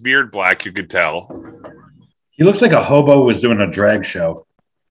dyed his beard black, you could tell. He looks like a hobo was doing a drag show.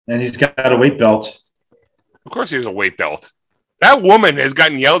 And he's got a weight belt. Of course he has a weight belt. That woman has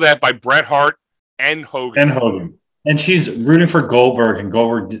gotten yelled at by Bret Hart and Hogan. And she's rooting for Goldberg, and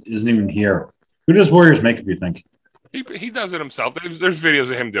Goldberg isn't even here. Who does Warriors makeup, you think? He does it himself. There's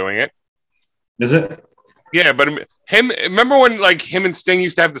videos of him doing it. Is it? Yeah, but remember when like him and Sting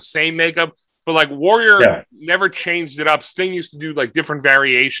used to have the same makeup, but like Warrior never changed it up. Sting used to do like different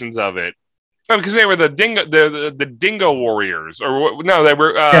variations of it. No, because they were the Dingo Warriors, or no, they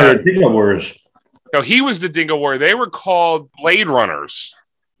were the Dingo Warriors. No, he was the Dingo Warrior. They were called Blade Runners.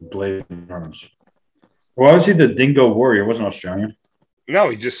 Blade Runners. Why was he the Dingo Warrior? He wasn't Australian. No,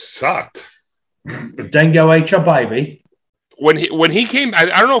 he just sucked. The Dingo ate your baby. When he came, I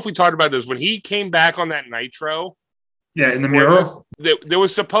don't know if we talked about this. When he came back on that Nitro, in the mirror, he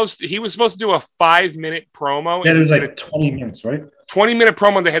was supposed to do a 5-minute promo. Yeah, it was like 20 minutes, right? 20-minute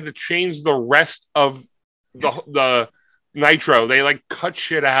promo. They had to change the rest of the Nitro. They like cut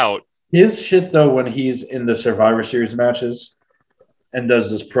shit out. His shit though, when he's in the Survivor Series matches and does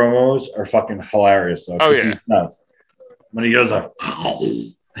his promos, are fucking hilarious though. Oh yeah, he's nuts. When he goes like,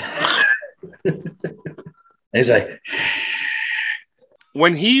 he's like,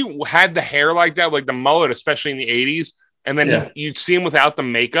 when he had the hair like that, like the mullet, especially in the 80s, and then you'd see him without the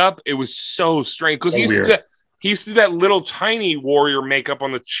makeup, it was so strange because he used to do that little tiny Warrior makeup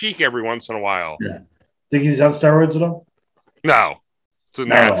on the cheek every once in a while. Yeah. Think he's on steroids at all? No, it's a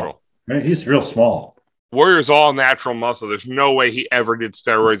natural. Man, he's real small. Warrior's all natural muscle. There's no way he ever did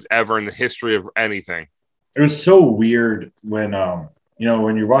steroids ever in the history of anything. It was so weird when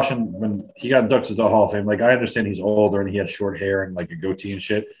when you're watching when he got inducted to the Hall of Fame. Like I understand he's older and he had short hair and like a goatee and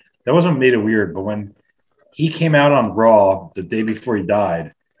shit. That wasn't made it weird. But when he came out on Raw the day before he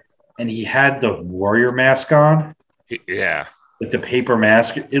died, and he had the Warrior mask on, yeah, like the paper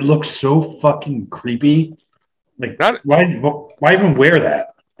mask, it looked so fucking creepy. Like, why even wear that?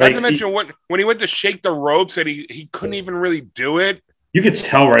 Not to mention when he went to shake the ropes and he couldn't even really do it. You could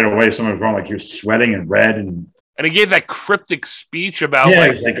tell right away something was wrong. Like he was sweating and red, and he gave that cryptic speech about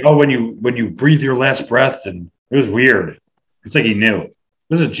when you breathe your last breath, and it was weird. It's like he knew.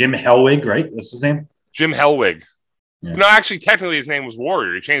 This is Jim Hellwig, right? What's his name? Jim Hellwig. Yeah. No, actually, technically his name was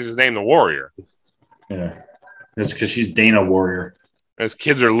Warrior. He changed his name to Warrior. Yeah, that's because she's Dana Warrior. His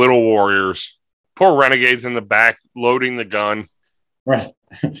kids are little warriors. Poor Renegades in the back loading the gun. Right.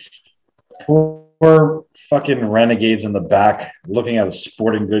 Poor fucking Renegades in the back looking at a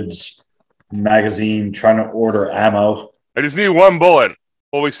sporting goods magazine trying to order ammo. I just need one bullet.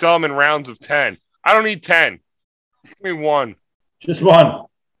 Well, we sell them in rounds of 10. I don't need 10. Give me one. Just one.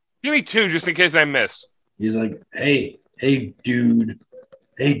 Give me 2 just in case I miss. He's like, hey, dude.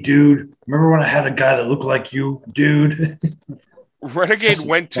 Hey, dude. Remember when I had a guy that looked like you, dude? Renegade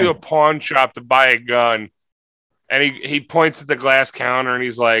went to a pawn shop to buy a gun, and he points at the glass counter, and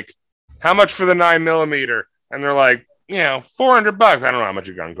he's like, how much for the 9mm? And they're like, $400. I don't know how much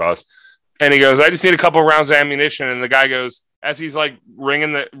a gun costs. And he goes, I just need a couple rounds of ammunition. And the guy goes, as he's like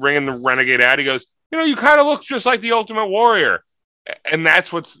ringing the Renegade out, he goes, you kind of look just like the Ultimate Warrior. And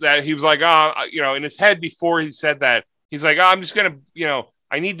that's that he was like, in his head before he said that, he's like, I'm just going to,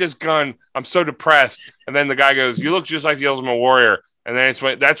 I need this gun. I'm so depressed. And then the guy goes, you look just like the Ultimate Warrior. And then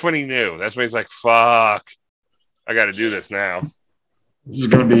that's when he knew. That's when he's like, fuck, I got to do this now. This is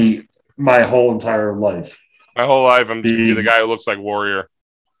going to be my whole entire life. My whole life, I'm just going to be the guy who looks like Warrior.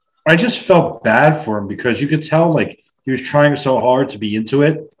 I just felt bad for him because you could tell, like, he was trying so hard to be into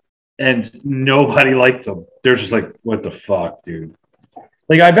it, and nobody liked him. They're just like, what the fuck, dude?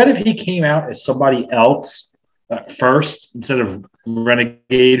 Like, I bet if he came out as somebody else first, instead of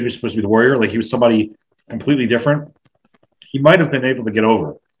Renegade, who's supposed to be the Warrior, like he was somebody completely different, he might have been able to get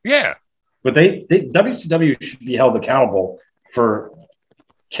over. Yeah. But WCW should be held accountable for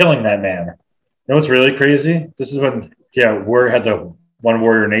killing that man. You know what's really crazy? This is when, Warrior had the One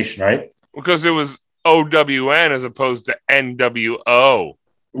Warrior Nation, right? Because it was OWN as opposed to NWO.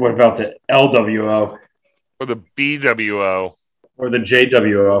 What about the LWO? Or the BWO. Or the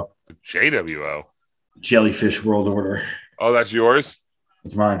JWO? JWO. Jellyfish World Order. Oh, that's yours?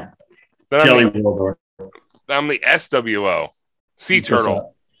 It's mine. Then Jelly World Order. I'm the SWO. Sea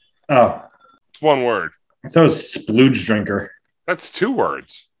Turtle. Oh. It's one word. I thought it was Splooge Drinker. That's 2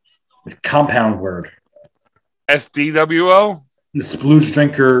 words. It's a compound word. SDWO? The Splooge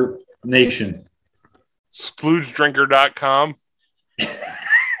Drinker Nation. SploogeDrinker.com?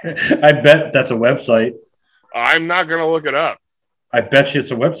 I bet that's a website. I'm not going to look it up. I bet you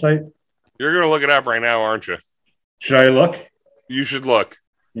it's a website. You're going to look it up right now, aren't you? Should I look? You should look.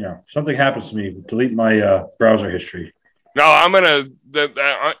 Something happens to me. Delete my browser history. No, I'm going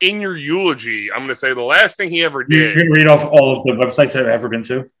to, in your eulogy, I'm going to say the last thing he ever did. You can read off all of the websites I've ever been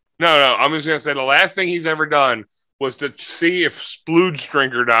to? No, I'm just going to say the last thing he's ever done was to see if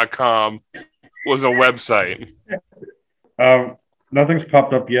SploogeDrinker.com was a website. Nothing's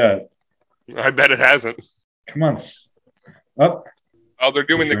popped up yet. I bet it hasn't. Come on. Up. Oh, they're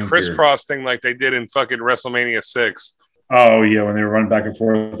doing the crisscross thing like they did in fucking WrestleMania 6. Oh, yeah, when they were running back and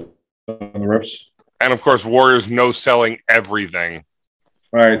forth on the ropes. And, of course, Warriors no-selling everything.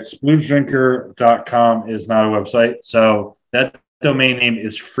 All right, SploogeDrinker.com is not a website, so that domain name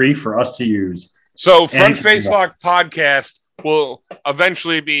is free for us to use. So, Front Face Lock Podcast will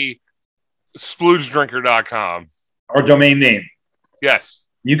eventually be SploogeDrinker.com. Our domain name. Yes.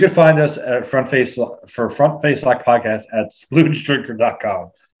 You can find us at Front Face Lock Podcast at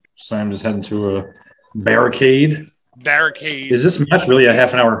SploogeDrinker.com. So I'm just heading to a barricade. Is this match really a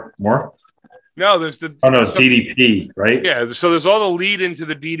half an hour more? No, there's the. Oh no, it's DDP, right? Yeah, so there's all the lead into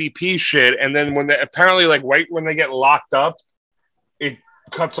the DDP shit, and then when they apparently right when they get locked up, it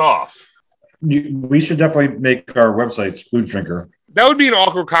cuts off. We should definitely make our website Splooge Drinker. That would be an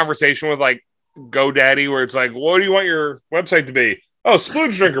awkward conversation with like GoDaddy, where it's like, what do you want your website to be? Oh,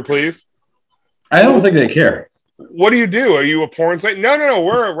 Splooge Drinker, please. I don't think they care. What do you do? Are you a porn site? No.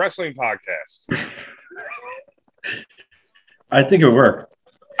 We're a wrestling podcast. I think it would work.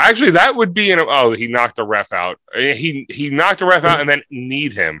 Actually, that would be he knocked the ref out. He knocked the ref out and then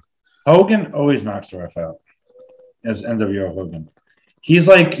kneed him. Hogan always knocks the ref out as NWO Hogan. He's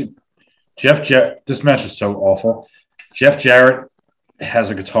like Jeff Jarrett. This match is so awful. Jeff Jarrett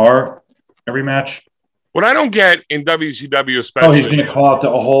has a guitar every match. What I don't get in WCW especially. Oh, he's going to call out the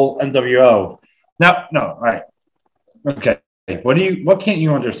whole NWO. No. All right. Okay. What can't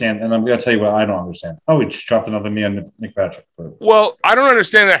you understand? And I'm going to tell you what I don't understand. Oh, we just dropped another knee on Nick Patrick. Well, I don't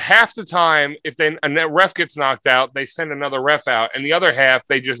understand that half the time, if a ref gets knocked out, they send another ref out, and the other half,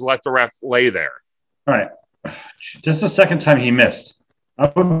 they just let the ref lay there. All right. This is the second time he missed.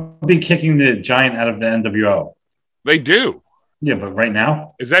 I would be kicking the giant out of the NWO. They do. Yeah, but right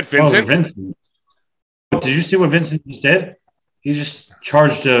now? Is that Vincent? Oh, Vincent. Did you see what Vincent just did? He just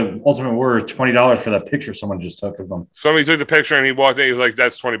charged Ultimate Warrior $20 for that picture someone just took of him. Somebody took the picture and he walked in. He was like,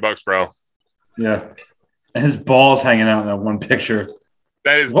 "That's $20, bro." Yeah, and his balls hanging out in that one picture.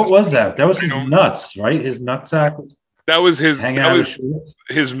 What was that? That was his nuts, right? His nutsack. That was his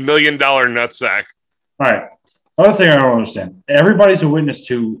 $1 million nutsack. All right. Other thing I don't understand. Everybody's a witness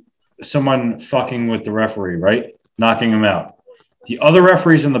to someone fucking with the referee, right? Knocking him out. The other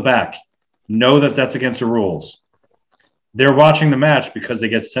referee's in the back. know that that's against the rules. They're watching the match because they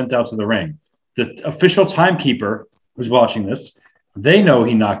get sent out to the ring. The official timekeeper who's watching this, they know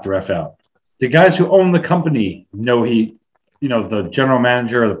he knocked the ref out. The guys who own the company know the general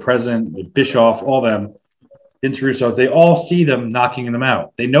manager, the president, the Bischoff, all them, Vince Russo, they all see them knocking them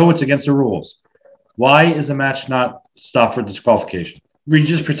out. They know it's against the rules. Why is the match not stopped for disqualification? We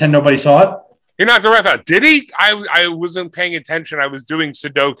just pretend nobody saw it? He knocked the ref out. Did he? I wasn't paying attention. I was doing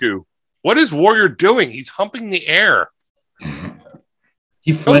Sudoku. What is Warrior doing? He's humping the air.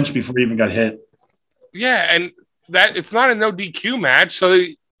 He flinched before he even got hit. Yeah, and that it's not a no DQ match, so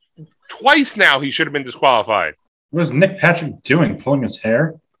twice now he should have been disqualified. What is Nick Patrick doing? Pulling his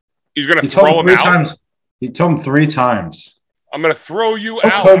hair? He's going to throw him out? He told him 3 times. I'm going to throw you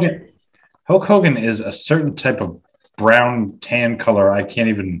out. Hulk Hogan is a certain type of brown tan color I can't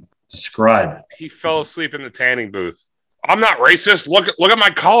even describe. He fell asleep in the tanning booth. I'm not racist. Look at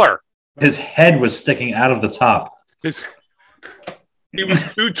my color. His head was sticking out of the top. He was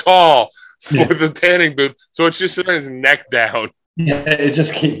too tall for the tanning booth, so it's just his neck down. Yeah,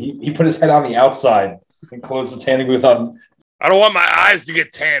 he put his head on the outside and closed the tanning booth on. I don't want my eyes to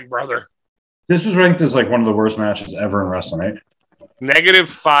get tanned, brother. This was ranked as like one of the worst matches ever in wrestling, right?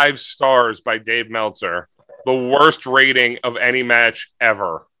 -5 stars by Dave Meltzer. The worst rating of any match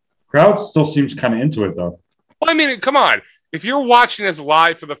ever. Crowd still seems kind of into it, though. Well, I mean, come on. If you're watching this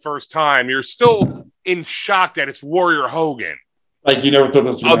live for the first time, you're still in shock that it's Warrior Hogan. Like, you never thought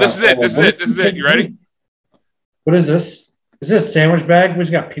this was... Oh, this is it. You ready? What is this? Is this a sandwich bag? He's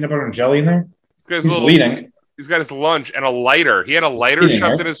got peanut butter and jelly in there? He's bleeding. He's got his lunch and a lighter. He had a lighter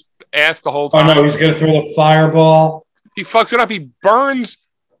shoved in his ass the whole time. Oh, no, he's going to throw the fireball. He fucks it up. He burns.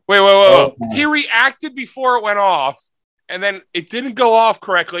 Wait. He reacted before it went off, and then it didn't go off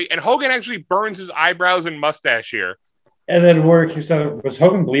correctly, and Hogan actually burns his eyebrows and mustache here. And then Warwick, you said, was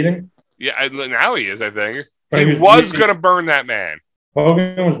Hogan bleeding? Yeah, now he is, I think. He was going to burn that man.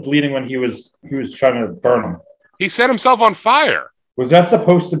 Hogan was bleeding when he was trying to burn him. He set himself on fire. Was that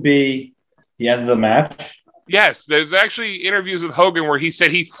supposed to be the end of the match? Yes, there's actually interviews with Hogan where he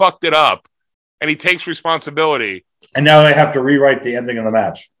said he fucked it up, and he takes responsibility. And now they have to rewrite the ending of the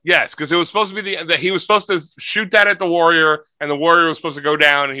match. Yes, because it was supposed to be that he was supposed to shoot that at the Warrior, and the Warrior was supposed to go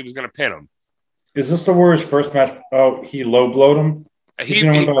down, and he was going to pin him. Is this the Warrior's first match? Oh, he low-blowed him?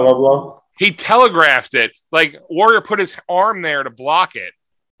 He telegraphed it. Like, Warrior put his arm there to block it.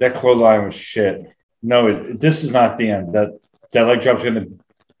 That clothesline was shit. No, this is not the end. That leg drop's going to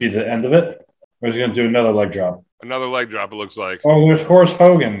be the end of it? Or is he going to do another leg drop? Another leg drop, it looks like. Oh, there's Horace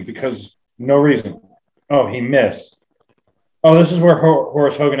Hogan because no reason. Oh, he missed. Oh, this is where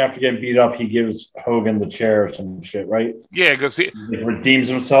Horace Hogan, after getting beat up, he gives Hogan the chair or some shit, right? Yeah, because he redeems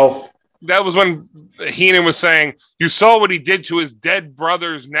himself. That was when Heenan was saying, you saw what he did to his dead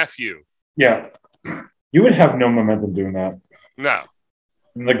brother's nephew. Yeah. You would have no momentum doing that. No.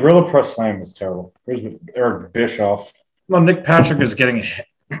 And the Gorilla Press Slam was terrible. Here's Eric Bischoff. Well, Nick Patrick is getting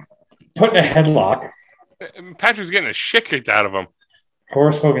put in a headlock. Patrick's getting the shit kicked out of him.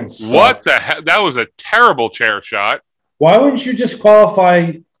 Horace Hogan sucked. What the hell? That was a terrible chair shot. Why wouldn't you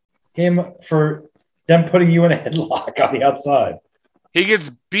disqualify him for them putting you in a headlock on the outside? He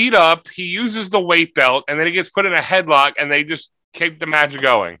gets beat up, he uses the weight belt, and then he gets put in a headlock, and they just keep the match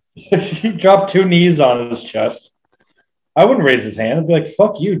going. He dropped 2 knees on his chest. I wouldn't raise his hand. I'd be like,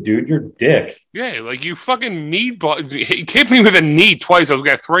 fuck you, dude. You're a dick. Yeah, like you fucking he kicked me with a knee twice. I was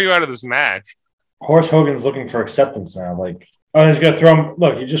going to throw you out of this match. Horace Hogan's looking for acceptance now. Like, oh, he's going to throw him.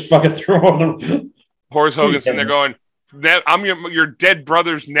 Look, you just fucking threw him over the... Horace Hogan's sitting there going, I'm your dead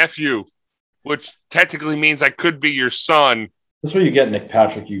brother's nephew, which technically means I could be your son. That's what you get, Nick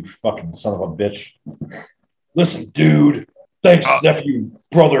Patrick, you fucking son of a bitch. Listen, dude. Thanks, nephew,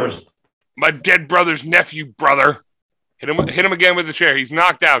 brothers. My dead brother's nephew, brother. Hit him again with the chair. He's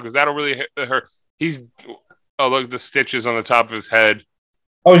knocked out because that'll really hurt. Look at the stitches on the top of his head.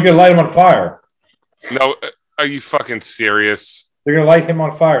 Oh, he's going to light him on fire. No, are you fucking serious? They're going to light him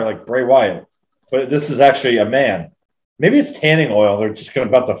on fire like Bray Wyatt. But this is actually a man. Maybe it's tanning oil. They're just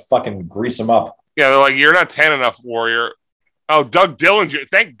about to fucking grease him up. Yeah, they're like, you're not tan enough, Warrior. Oh, Doug Dillinger.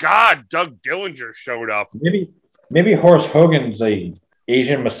 Thank God Doug Dillinger showed up. Maybe Horace Hogan's a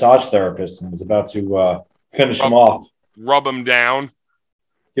Asian massage therapist and is about to finish him off. Rub him down.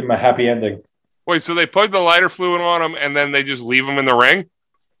 Give him a happy ending. Wait, so they put the lighter fluid on him and then they just leave him in the ring?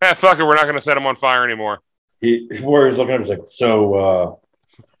 Fuck it. We're not going to set him on fire anymore. Warrior's looking at him. He's like, so...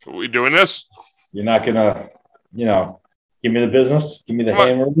 are we doing this? You're not going to, give me the business? Give me the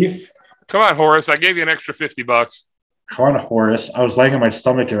hand relief? Come on, Horace. I gave you an extra $50. Come on, Horace. I was laying on my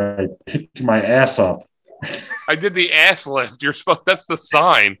stomach and I picked my ass up. I did the ass lift. That's the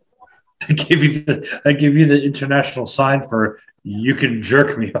sign. I gave you the international sign for you can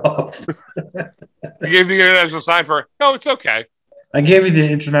jerk me off. I gave the international sign for no, it's okay. I gave you the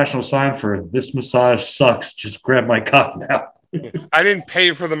international sign for this massage sucks. Just grab my cock now. I didn't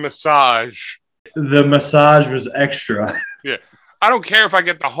pay for the massage. The massage was extra. Yeah. I don't care if I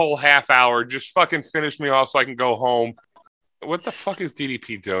get the whole half hour. Just fucking finish me off so I can go home. What the fuck is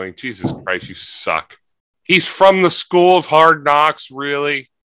DDP doing? Jesus Christ, you suck. He's from the School of Hard Knocks, really?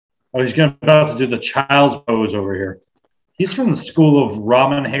 Oh, he's about to do the child pose over here. He's from the School of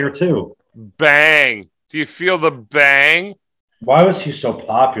Ramen Hair, too. Bang. Do you feel the bang? Why was he so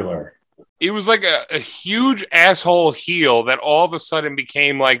popular? He was like a huge asshole heel that all of a sudden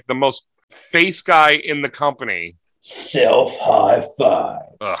became like the most face guy in the company. Self high five.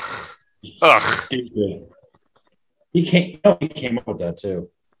 Ugh. Stupid. He came up with that too.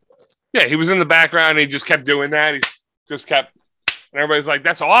 Yeah, he was in the background and he just kept doing that. He just kept, and everybody's like,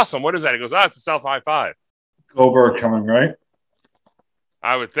 that's awesome. What is that? He goes, it's a self high five. Goldberg coming, right?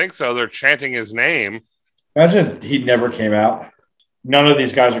 I would think so. They're chanting his name. Imagine he never came out. None of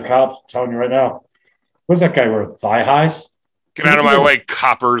these guys are cops. I'm telling you right now. What's that guy wear? Thigh highs? Get out of my way,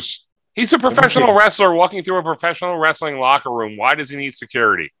 coppers. He's a professional wrestler walking through a professional wrestling locker room. Why does he need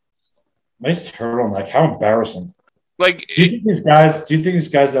security? Nice turtleneck. How embarrassing. Like, do you think these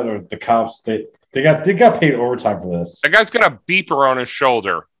guys that are the cops, they got paid overtime for this? That guy's got a beeper on his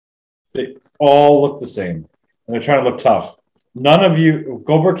shoulder. They all look the same. And they're trying to look tough. None of you,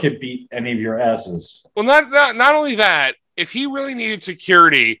 Goldberg can beat any of your asses. Well, not only that, if he really needed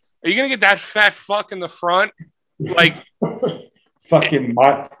security, are you going to get that fat fuck in the front? Like, fucking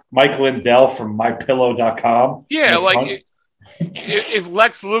Mike Lindell from MyPillow.com. Yeah, like if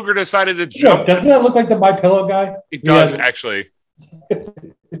Lex Luger decided to jump, doesn't that look like the MyPillow guy? It does actually. But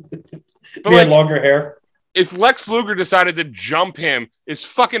he had longer hair. If Lex Luger decided to jump him, is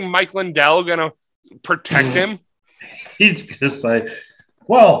fucking Mike Lindell gonna protect him? He's gonna say,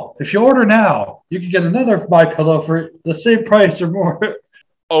 "Well, if you order now, you can get another MyPillow for the same price or more."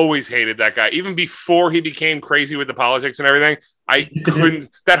 Always hated that guy. Even before he became crazy with the politics and everything, I couldn't.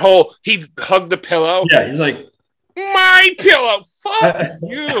 That whole he hugged the pillow. Yeah, he's like, "My pillow, fuck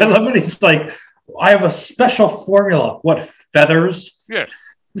you." I love it. He's like, "I have a special formula. What, feathers?" Yeah.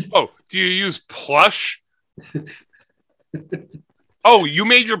 Oh, do you use plush? Oh, you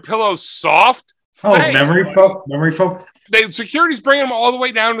made your pillow soft? Oh, memory foam. The security's bringing him all the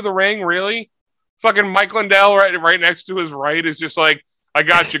way down to the ring, really? Fucking Mike Lindell right next to his right is just like, I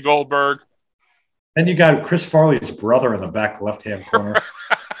got you, Goldberg. And you got Chris Farley's brother in the back left-hand corner.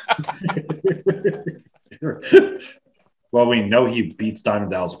 Well, we know he beats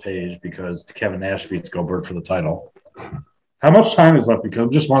Diamond Dallas Page because Kevin Nash beats Goldberg for the title. How much time is left? Because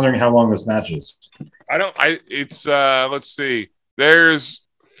I'm just wondering how long this match is. Let's see. There's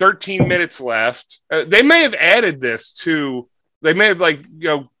 13 minutes left. They may have added this to, they may have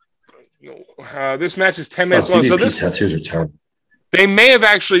this match is 10 minutes long. So this tattoos are terrible. They may have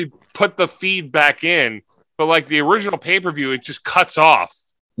actually put the feed back in, but like the original pay-per-view, it just cuts off.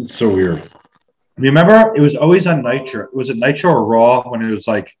 It's so weird. Remember, it was always on Nitro. Was it Nitro or Raw when it was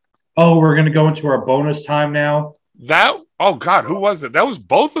like, oh, we're going to go into our bonus time now? Oh, God, who was it? That was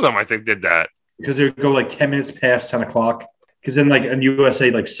both of them, I think, did that. Because they would go like 10 minutes past 10 o'clock. Because then like in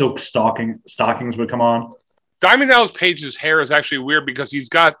USA, like silk stockings would come on. Diamond Dallas Page's hair is actually weird because he's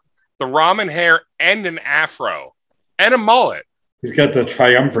got the ramen hair and an afro and a mullet. He's got the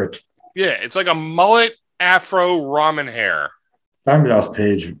triumvirate. Yeah, it's like a mullet, afro, ramen hair. Diamond Dallas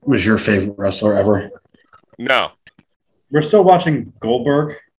Page was your favorite wrestler ever? No. We're still watching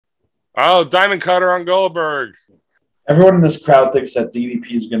Goldberg. Oh, Diamond Cutter on Goldberg. Everyone in this crowd thinks that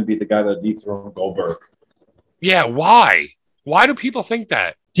DDP is going to be the guy that dethroned Goldberg. Yeah, why? Why do people think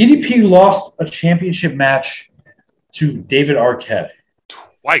that? DDP lost a championship match to David Arquette.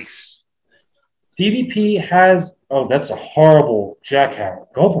 Twice. DDP has... Oh, that's a horrible jackhammer.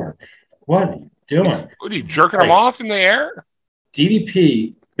 Goldberg, what are you doing? What are you, jerking him off in the air?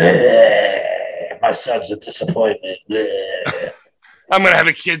 DDP, my son's a disappointment. I'm going to have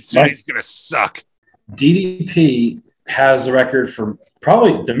a kid soon. He's going to suck. DDP has the record for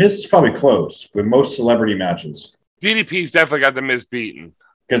probably, The Miz is probably close with most celebrity matches. DDP's definitely got the Miz beaten.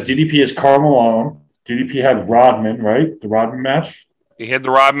 Because DDP is Karl Malone. DDP had Rodman, right? The Rodman match. He had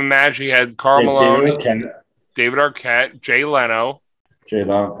the Rodman match. He had Karl Malone, David Arquette, Jay Leno.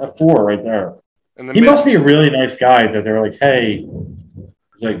 At 4 right there. And he must be a really nice guy that they're like, hey,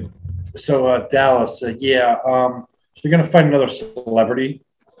 like, so Dallas, so you're going to find another celebrity?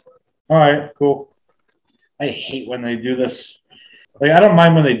 All right, cool. I hate when they do this. Like, I don't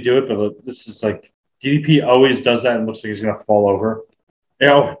mind when they do it, but this is like, DDP always does that and looks like he's going to fall over.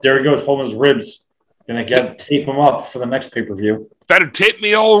 There he goes, holding his ribs. Gonna tape him up for the next pay-per-view. Better tape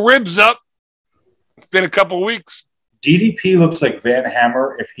me old ribs up. It's been a couple weeks. DDP looks like Van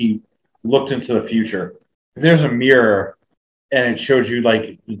Hammer if he looked into the future. If there's a mirror and it showed you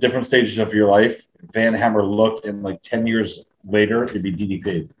like the different stages of your life, Van Hammer looked, and like 10 years later, it'd be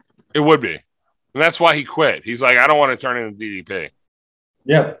DDP. It would be. And that's why he quit. He's like, I don't want to turn into DDP.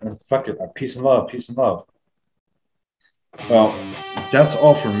 Yeah, fuck it. Peace and love. Peace and love. Well, that's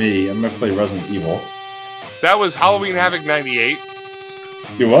all for me. I'm going to play Resident Evil. That was Halloween Havoc 98.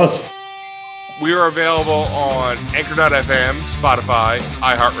 It was. We are available on Anchor.fm, Spotify,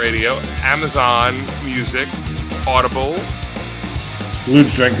 iHeartRadio, Amazon Music, Audible,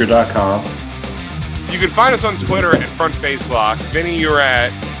 SploogeDrinker.com. You can find us on Twitter at Front Face Lock. Vinny, you're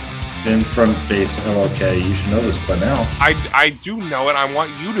at In Front Face LOK. You should know this by now. I do know it. I want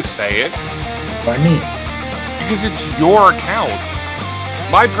you to say it. By me. Because it's your account.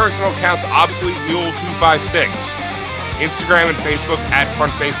 My personal account's Obsolete Mule 256. Instagram and Facebook at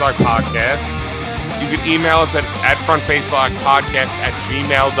Front Face Lock Podcast. You can email us at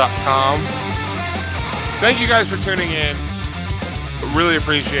frontfacelockpodcast@gmail.com. Thank you guys for tuning in. Really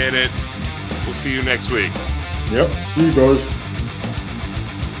appreciate it. We'll see you next week. Yep. See you guys.